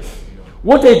 isn't it?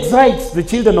 What excites the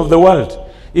children of the world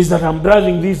is that I'm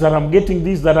driving this, that I'm getting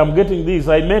this, that I'm getting this.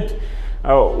 I met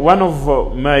one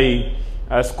of my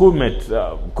schoolmates,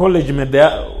 college mate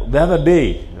the other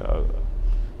day.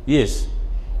 Yes.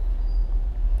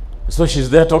 So she's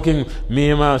there talking,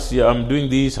 I'm doing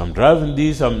this, I'm driving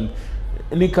this,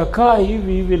 nikakaa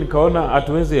hivi nikaona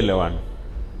hatuwezi elewana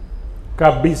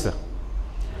kabisa.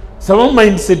 Sababu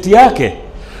mindset yake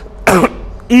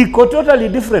iko totally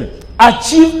different.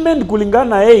 Achievement kulingana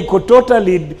na yeye iko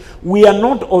totally, we are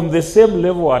not on the same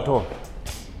level at all.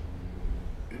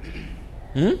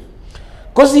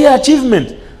 Because the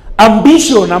achievement,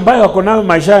 ambition ambayo wako nayo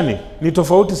maishani ni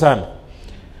tofauti sana.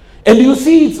 And you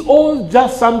see, it's all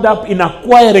just summed up in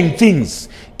acquiring things,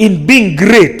 in being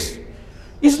great.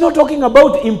 It's not talking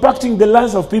about impacting the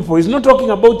lives of people. It's not talking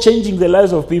about changing the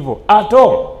lives of people at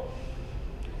all.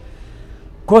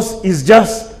 Because it's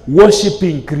just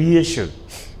worshiping creation.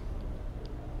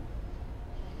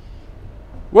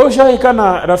 Wewe ushaika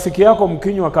na rafiki yako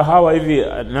mkinywa kahawa hivi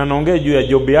na naongea juu ya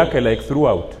job yake like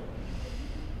throughout.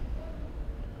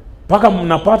 Paka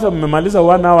mnapata mmemaliza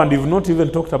 1 hour and you've not even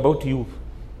talked about you.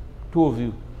 Two of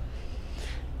you.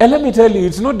 And let me tell you,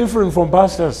 it's not different from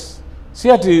pastors. See,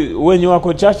 when you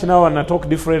are in church now and I talk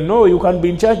different. No, you can be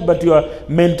in church, but your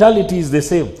mentality is the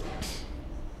same.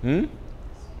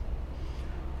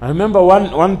 I remember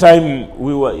one time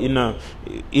we were in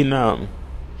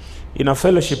a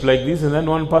fellowship like this, and then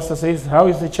one pastor says, "How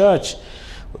is the church?"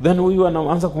 Then we were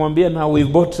answer kumwambia, now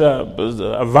we've bought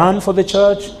a van for the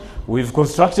church. We've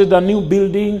constructed a new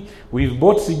building. We've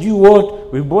bought CG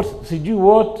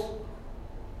what.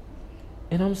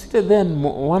 And I'm sitting there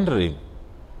wondering,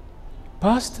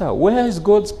 Pastor, where is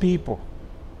God's people?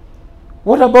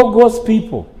 What about God's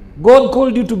people? God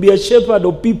called you to be a shepherd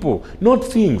of people, not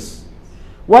things.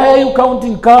 Why are you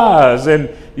counting cars and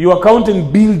you are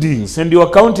counting buildings and you are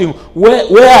counting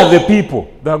where are the people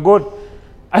that God?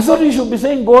 I thought you should be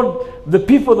saying, God, the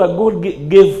people that God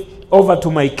gave over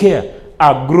to my care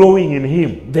are growing in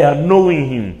Him. They are knowing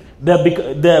Him. They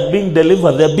are being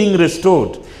delivered. They are being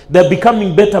restored. They are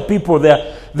becoming better people. They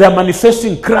are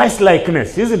manifesting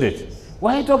Christ-likeness, isn't it?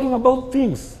 Why are you talking about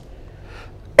things?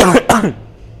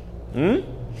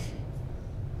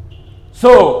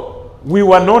 So, we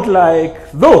were not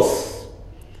like those.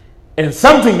 And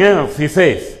something else, he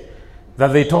says,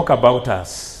 that they talk about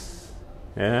us.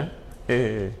 Yeah?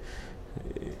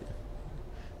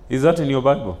 Is that in your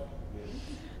Bible?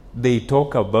 They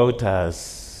talk about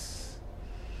us.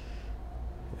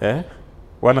 Eh?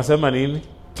 Wanasema nini?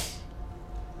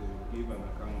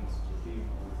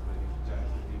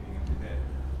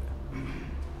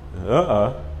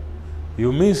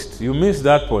 You missed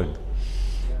that point.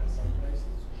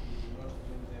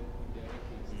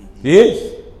 Yes.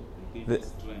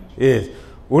 Yes.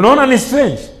 Unaona ni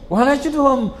strange.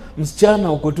 Wanachukua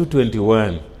msichana uko tu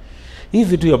 21. Hii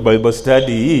vitu ya Bible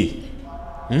study hii.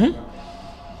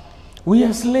 We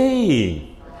are slaying.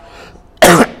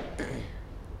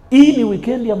 Hii ni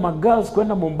weekend ya magirls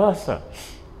kwenda Mombasa.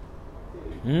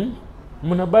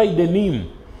 Mnabai denim.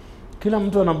 Kila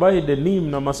mtu anabai denim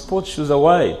na ma sports shoes are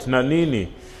white na nini.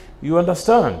 You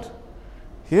understand?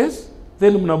 Yes?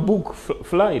 Then mnabook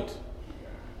flight.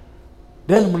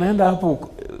 Then mnaenda hapo,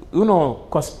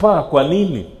 kwa spa kwa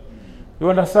nini? You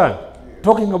understand?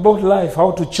 Talking about life,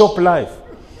 how to chop life.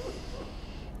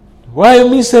 Why are you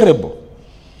miserable?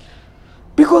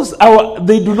 Because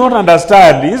they do not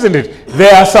understand, isn't it? They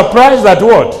are surprised at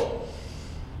what?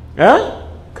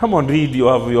 Come on, read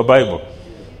your Bible.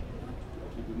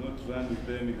 You do not run with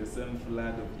them in the same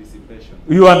flood of dissipation.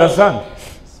 You understand?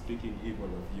 Speaking evil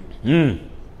of you.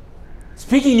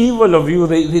 Speaking evil of you,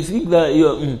 they think that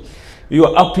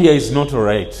your up here is not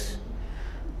right.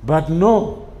 But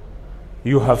no,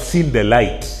 you have seen the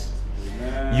light.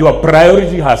 Amen. Your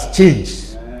priority has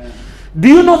changed. Amen. Do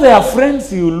you know there are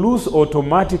friends you lose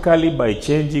automatically by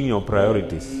changing your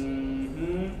priorities?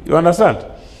 You understand?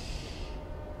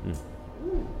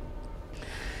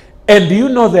 And do you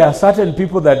know there are certain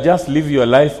people that just live your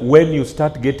life when you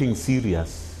start getting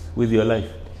serious with your life?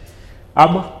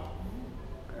 Ama?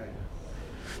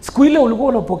 Siku ile ulikuwa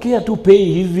unapokea tu pay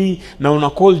hivi na una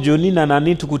call Johnny na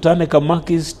nani tukutane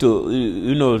Kamakis to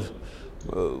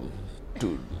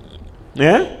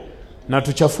na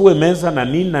tuchafue meza na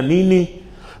nini.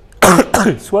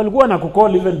 So walikuwa na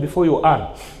kucall even before you earn.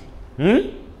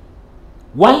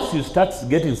 Once you start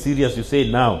getting serious, you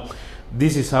say, now,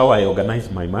 this is how I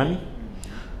organize my money.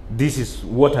 This is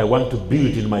what I want to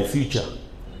build in my future.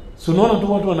 So unaona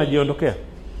tu watu wanajiondokea.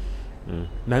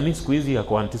 Nani siku hizi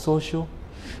yako anti-social?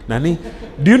 Nani?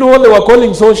 Do you know what they were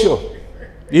calling social?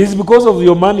 It's because of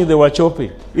your money they were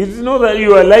chopping. It's not that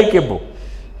you are likable.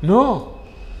 No.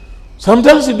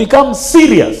 Sometimes you become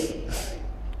serious.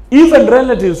 Even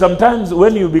relatives, sometimes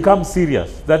when you become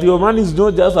serious, that your money is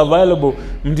not just available,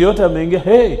 mtu yote ameingia,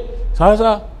 hey,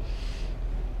 sasa,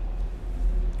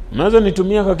 Unaweza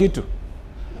nitumia kwa kitu?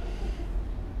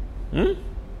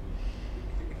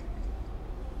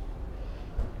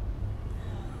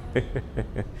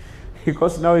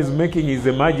 Because now he's making his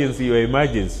emergency your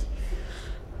emergency.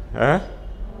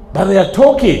 But they are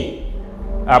talking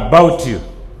about you.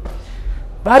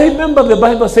 But remember, the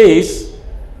Bible says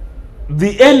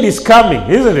the end is coming,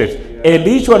 isn't it? Yeah. And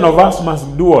each one of us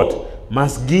must do what?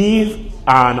 Must give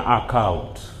an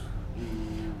account.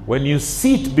 When you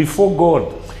sit before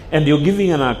God and you're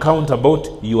giving an account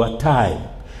about your time,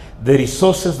 the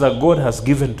resources that God has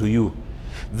given to you,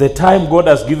 the time God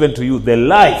has given to you, the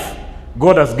life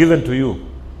God has given to you,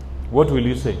 what will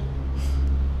you say?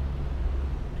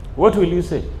 What will you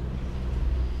say?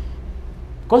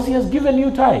 Because he has given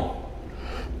you time.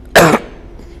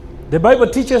 The Bible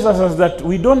teaches us that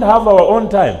we don't have our own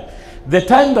time. The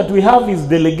time that we have is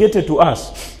delegated to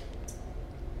us.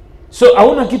 So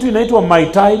hauna kitu inaitwa my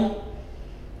time,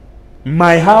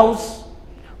 my house,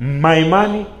 my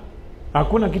money.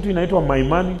 Hakuna kitu inaitwa my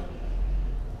money.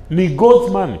 Ni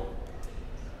God's money.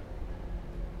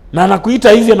 Na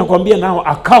anakuita hivi, anakuambia now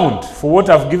account for what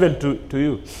I've given to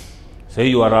you. Say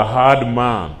you are a hard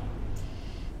man.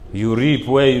 You reap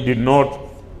where you did not.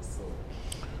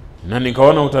 Na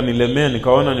nikaona utanilemea,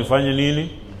 nikaona nifanye nini?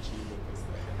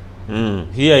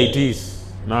 Here it is.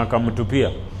 Na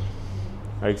akamtupia.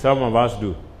 Like some of us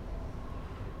do.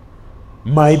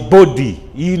 My body,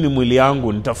 hii ni mwili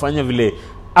yangu, nitafanya vile.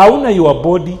 Hauna your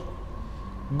body.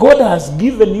 God has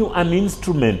given you an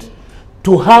instrument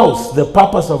to house the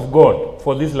purpose of God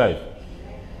for this life.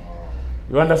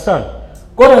 You understand?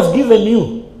 God has given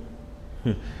you.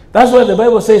 That's why the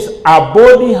Bible says, a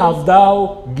body have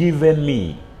thou given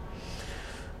me.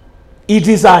 It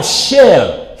is a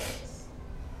shell.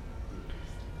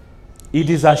 It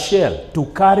is a shell to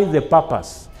carry the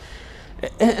purpose.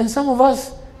 And some of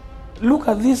us look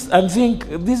at this and think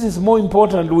this is more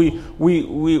important.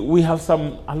 We have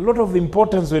a lot of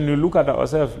importance when you look at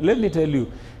ourselves. Let me tell you,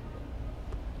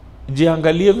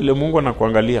 jiangalie vile Mungu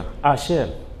anakuangalia. A shell.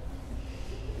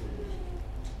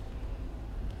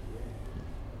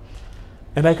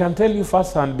 And I can tell you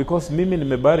firsthand because mimi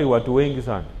nimebari watu wengi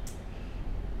sana.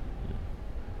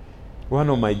 One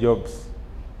of my jobs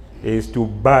is to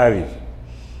bury.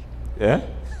 Yeah?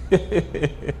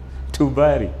 To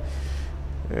bury.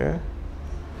 Yeah?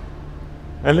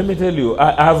 And let me tell you,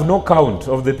 I have no count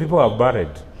of the people I've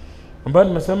buried. Ambayo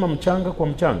nimesema mchanga kwa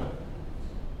mchanga.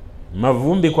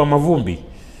 Mavumbi kwa mavumbi.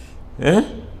 Eh?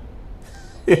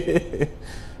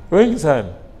 Wengi sana.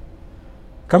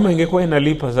 Kama ingekuwa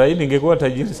inalipa zaidi ingekuwa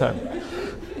tajiri sana.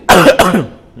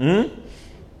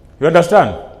 You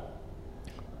understand?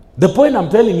 The point I'm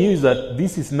telling you is that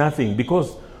this is nothing, because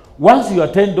once you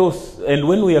attend those, and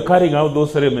when we are carrying out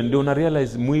those ceremonies, you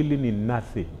realize mwili ni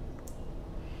nothing.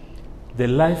 The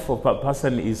life of a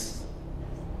person is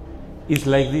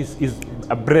like this, is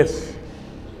a breath.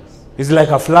 It's like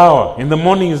a flower. In the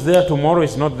morning it's there, tomorrow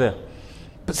it's not there.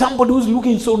 But somebody who's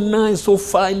looking so nice, so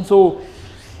fine, so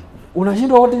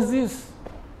unashindwa, what is this?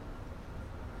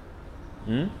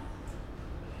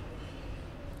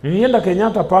 Nienda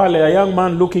Kenyatta pale, a young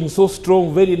man looking so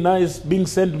strong, very nice, being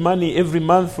sent money every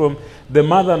month from the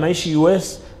mother, anaishi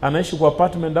US, anaishi kwa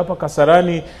apartment hapa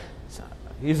Kasarani.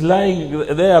 He's lying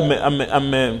there,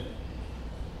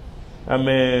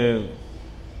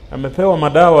 amepewa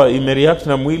madawa, imereact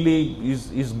na mwili,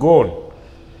 is gone.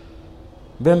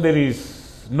 Then there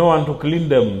is no one to clean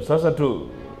them. Sasa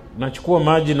nachukua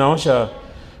maji, naosha,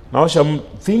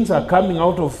 things are coming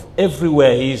out of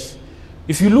everywhere.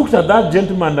 If you looked at that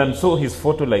gentleman and saw his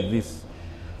photo like this,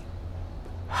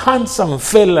 handsome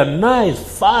fella, nice,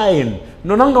 fine,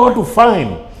 nonanga watu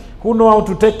fine, who know how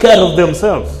to take care of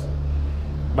themselves.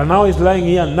 But now he's lying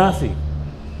here, nothing.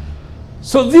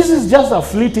 So this is just a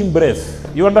fleeting breath.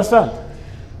 You understand?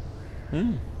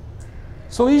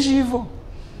 So ishi hivyo.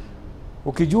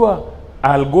 Ukijua,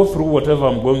 I'll go through whatever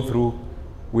I'm going through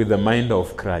with the mind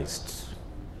of Christ.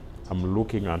 I'm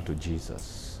looking unto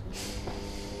Jesus.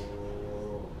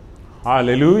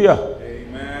 Hallelujah.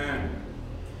 Amen.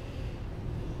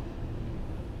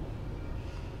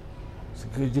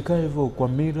 Sikijika hivyo kwa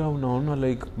mira unaona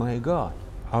like, my God,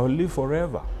 I will live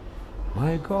forever.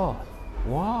 My God.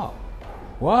 Wow.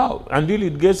 Wow. Until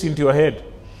it gets into your head.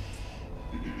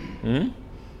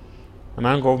 An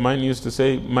uncle of mine used to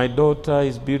say, my daughter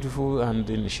is beautiful and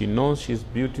then she knows she's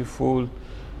beautiful.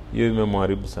 Hiyo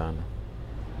imemharibu sana.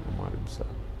 Imemharibu sana.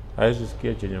 Haiwezi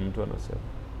sikia chenye mtu anasema.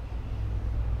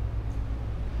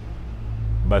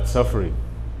 But suffering.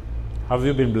 Have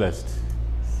you been blessed?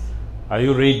 Are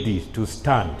you ready to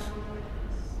stand?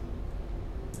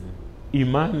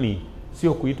 Imani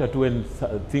sio kuita tu when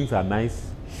things are nice.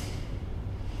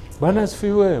 Bwana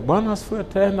asifiwe. Bwana asifiwe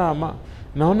tena.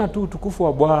 Naona tu utukufu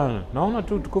wa Bwana. Naona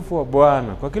tu utukufu wa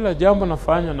Bwana. Kwa kila jambo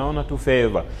nafanya naona tu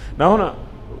favor. Naona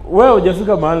wewe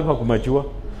hujafika mahali pa kumachua.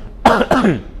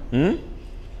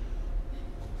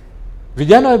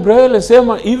 Vijana wa Ibrahim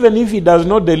walisema even if he does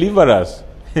not deliver us,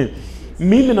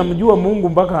 mimi namjua Mungu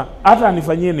mpaka hata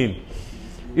anifanyie nini.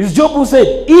 Is Job who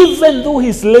said even though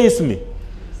he slays me,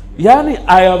 yani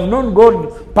I have known God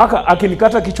mpaka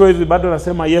akinikata kichwa hivi bado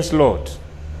nasema yes Lord,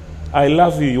 I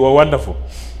love you, you are wonderful.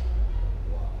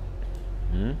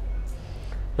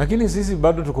 Lakini sisi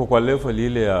bado tuko kwa level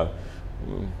ile ya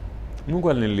Mungu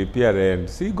alinilipia rent.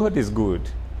 See, God is good.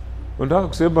 Unataka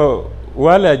kusema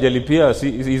wale hajalipia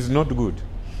is not good?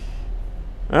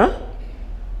 Huh?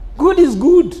 God is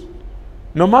good.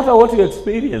 No matter what you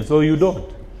experience or you don't.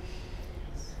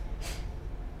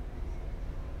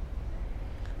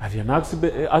 Have an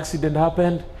accident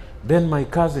happened, then my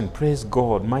cousin, praise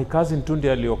God, my cousin tu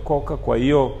ndiye aliokoka kwa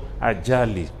hiyo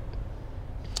ajali.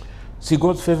 See,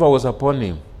 God's favor was upon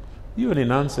him. Hiyo ni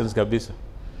nonsense kabisa.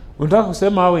 Unataka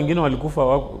kusema hao wengine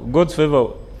walikufa, God's favor,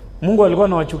 Mungu alikuwa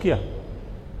anawachukia?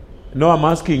 No, I'm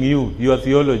asking you, your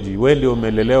theology, wewe ndio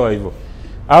umelelewa hivyo.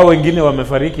 Hao wengine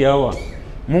wamefariki hawa,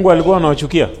 Mungu alikuwa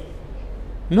anawachukia?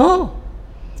 No.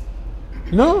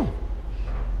 No.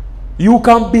 You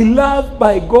can be loved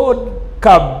by God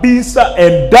kabisa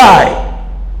and die.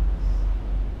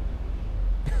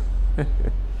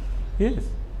 Yes.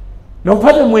 Na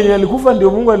upate mwenye alikufa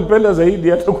ndio Mungu alipenda zaidi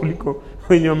hata kuliko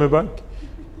wenye wamebaki.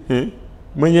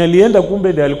 Mwenye alienda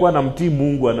kumbe ndiye alikuwa anamtii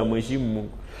Mungu, anamheshimu Mungu.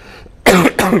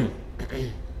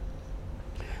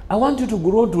 I want you to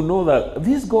grow to know that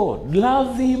this God,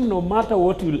 love him no matter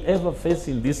what you'll ever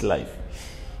face in this life.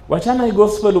 Wachana hii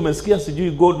gospel umesikia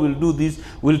sijui God will do this,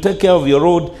 will take care of your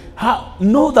road.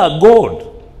 Know that God,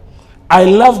 I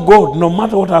love God no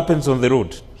matter what happens on the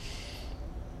road.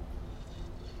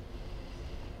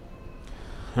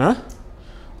 Huh?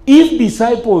 If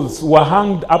disciples were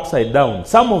hanged upside down,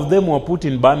 some of them were put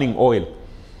in burning oil.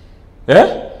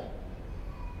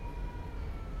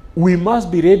 We must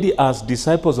be ready as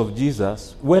disciples of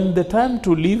Jesus. When the time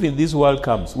to live in this world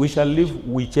comes, we shall live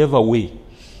whichever way.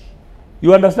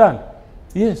 You understand?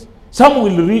 Yes. Some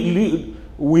will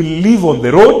live on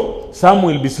the road, some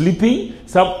will be sleeping,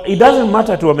 it doesn't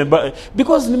matter to them.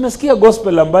 Because nimesikia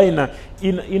gospel ambayo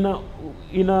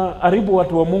ina haribu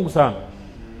watu wa Mungu sana.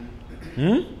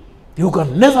 You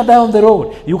can never die on the road.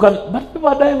 But people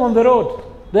are dying on the road.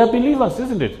 They are believers,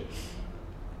 isn't it?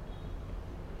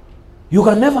 You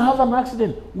can never have an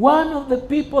accident. One of the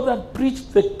people that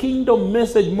preached the kingdom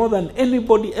message more than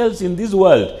anybody else in this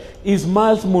world is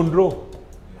Miles Monroe.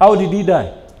 How did he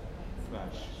die?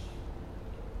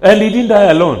 And he didn't die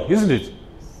alone, isn't it?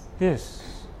 Yes.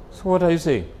 So what are you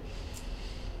saying?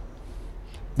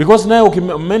 Because now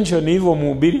you mention hivyo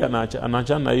mhubiri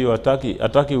anachana hiyo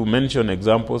ataki mention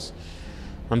examples.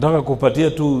 Anataka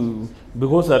kupatia tu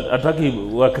because ataki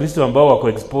Wakristo ambao wako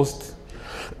exposed.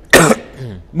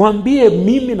 Mwambie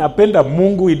mimi napenda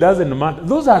Mungu, it doesn't matter.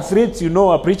 Those are threats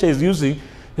a preacher is using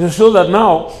to show that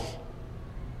now,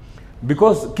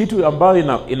 because kitu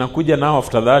ambayo inakuja now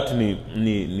after that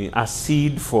ni a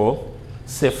seed for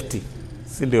safety.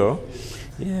 Si ndio?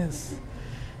 Yes.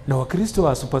 Na Wakristo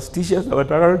wa superstitious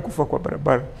wataka kufa kwa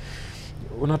barabara.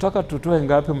 Unataka tutoe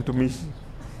ngapi mtumishi?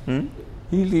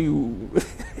 Ili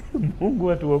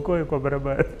Mungu atuokoe kwa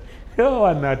barabara. Yao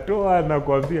anatoa na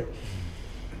kuambia.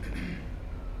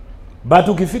 But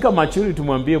ukifika maturity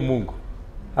tumwambie Mungu,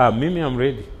 mimi I'm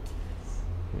ready.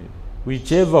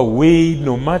 Whichever way,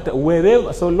 no matter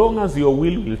wherever, so long as your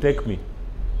will take me.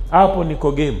 Hapo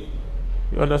niko game.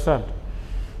 You understand?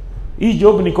 Hii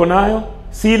job niko nayo,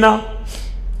 sina.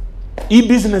 Hii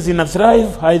business ina thrive,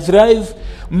 I thrive.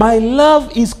 My love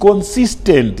is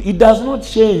consistent. It does not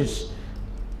change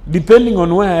depending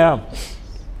on where I am.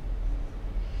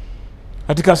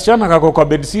 Ati kasichana kako kwa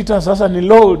bedsitter, sasa ni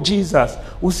Lord Jesus.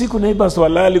 Usiku naiba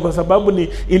swalali kwa sababu ni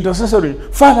intercessory.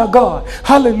 Father God,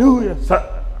 hallelujah.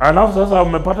 Alafu sasa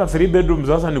umepata 3 bedrooms,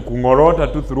 sasa ni kungorota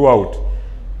tu throughout.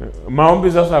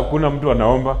 Maombi sasa hakuna mtu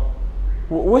anaomba.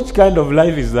 Which kind of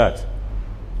life is that?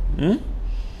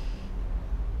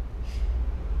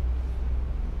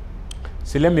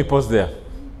 So let me pause there.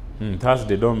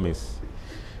 Thursday, don't miss.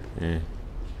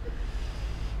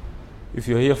 If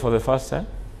you're here for the first time,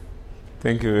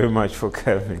 thank you very much for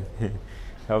coming.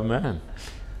 Amen.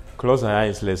 Close our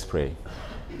eyes, let's pray.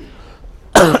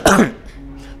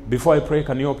 Before I pray,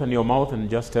 can you open your mouth and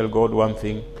just tell God one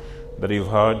thing that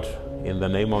you've heard in the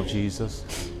name of Jesus?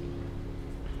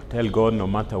 Tell God, no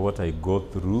matter what I go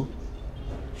through,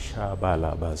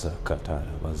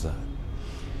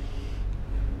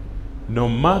 No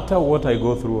matter what I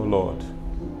go through, O Lord,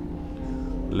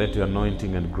 let your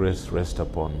anointing and grace rest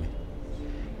upon me.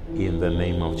 In the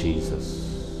name of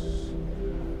Jesus.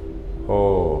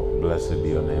 Oh, blessed be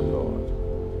your name, Lord.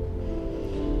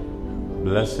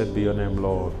 Blessed be your name,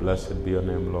 Lord. Blessed be your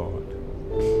name, Lord.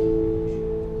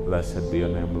 Blessed be your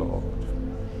name, Lord.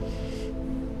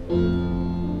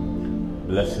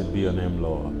 Blessed be your name,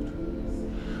 Lord.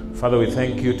 Father, we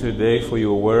thank you today for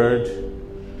your word.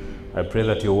 I pray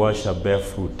that your word shall bear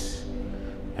fruit,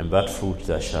 and that fruit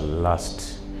that shall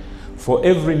last. For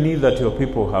every need that your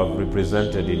people have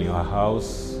represented in your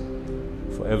house,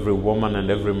 for every woman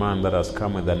and every man that has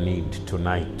come with a need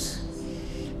tonight,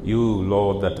 you,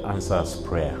 Lord, that answers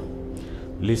prayer,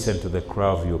 listen to the cry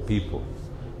of your people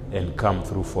and come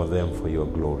through for them for your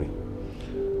glory.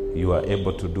 You are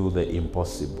able to do the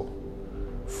impossible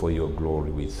for your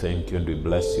glory. We thank you and we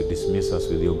bless you. Dismiss us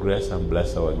with your grace and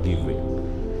bless our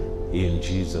giving. In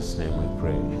Jesus' name we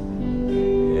pray.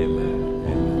 Amen.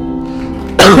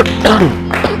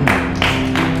 Amen.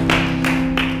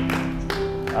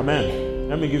 Amen.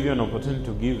 Let me give you an opportunity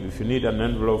to give. If you need an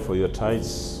envelope for your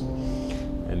tithes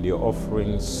and your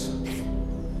offerings,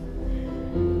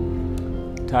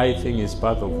 tithing is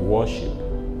part of worship.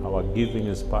 Our giving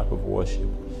is part of worship.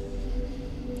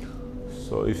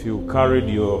 So if you carried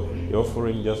your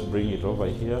offering, just bring it over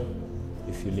here.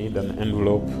 If you need an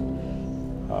envelope,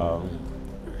 Amen.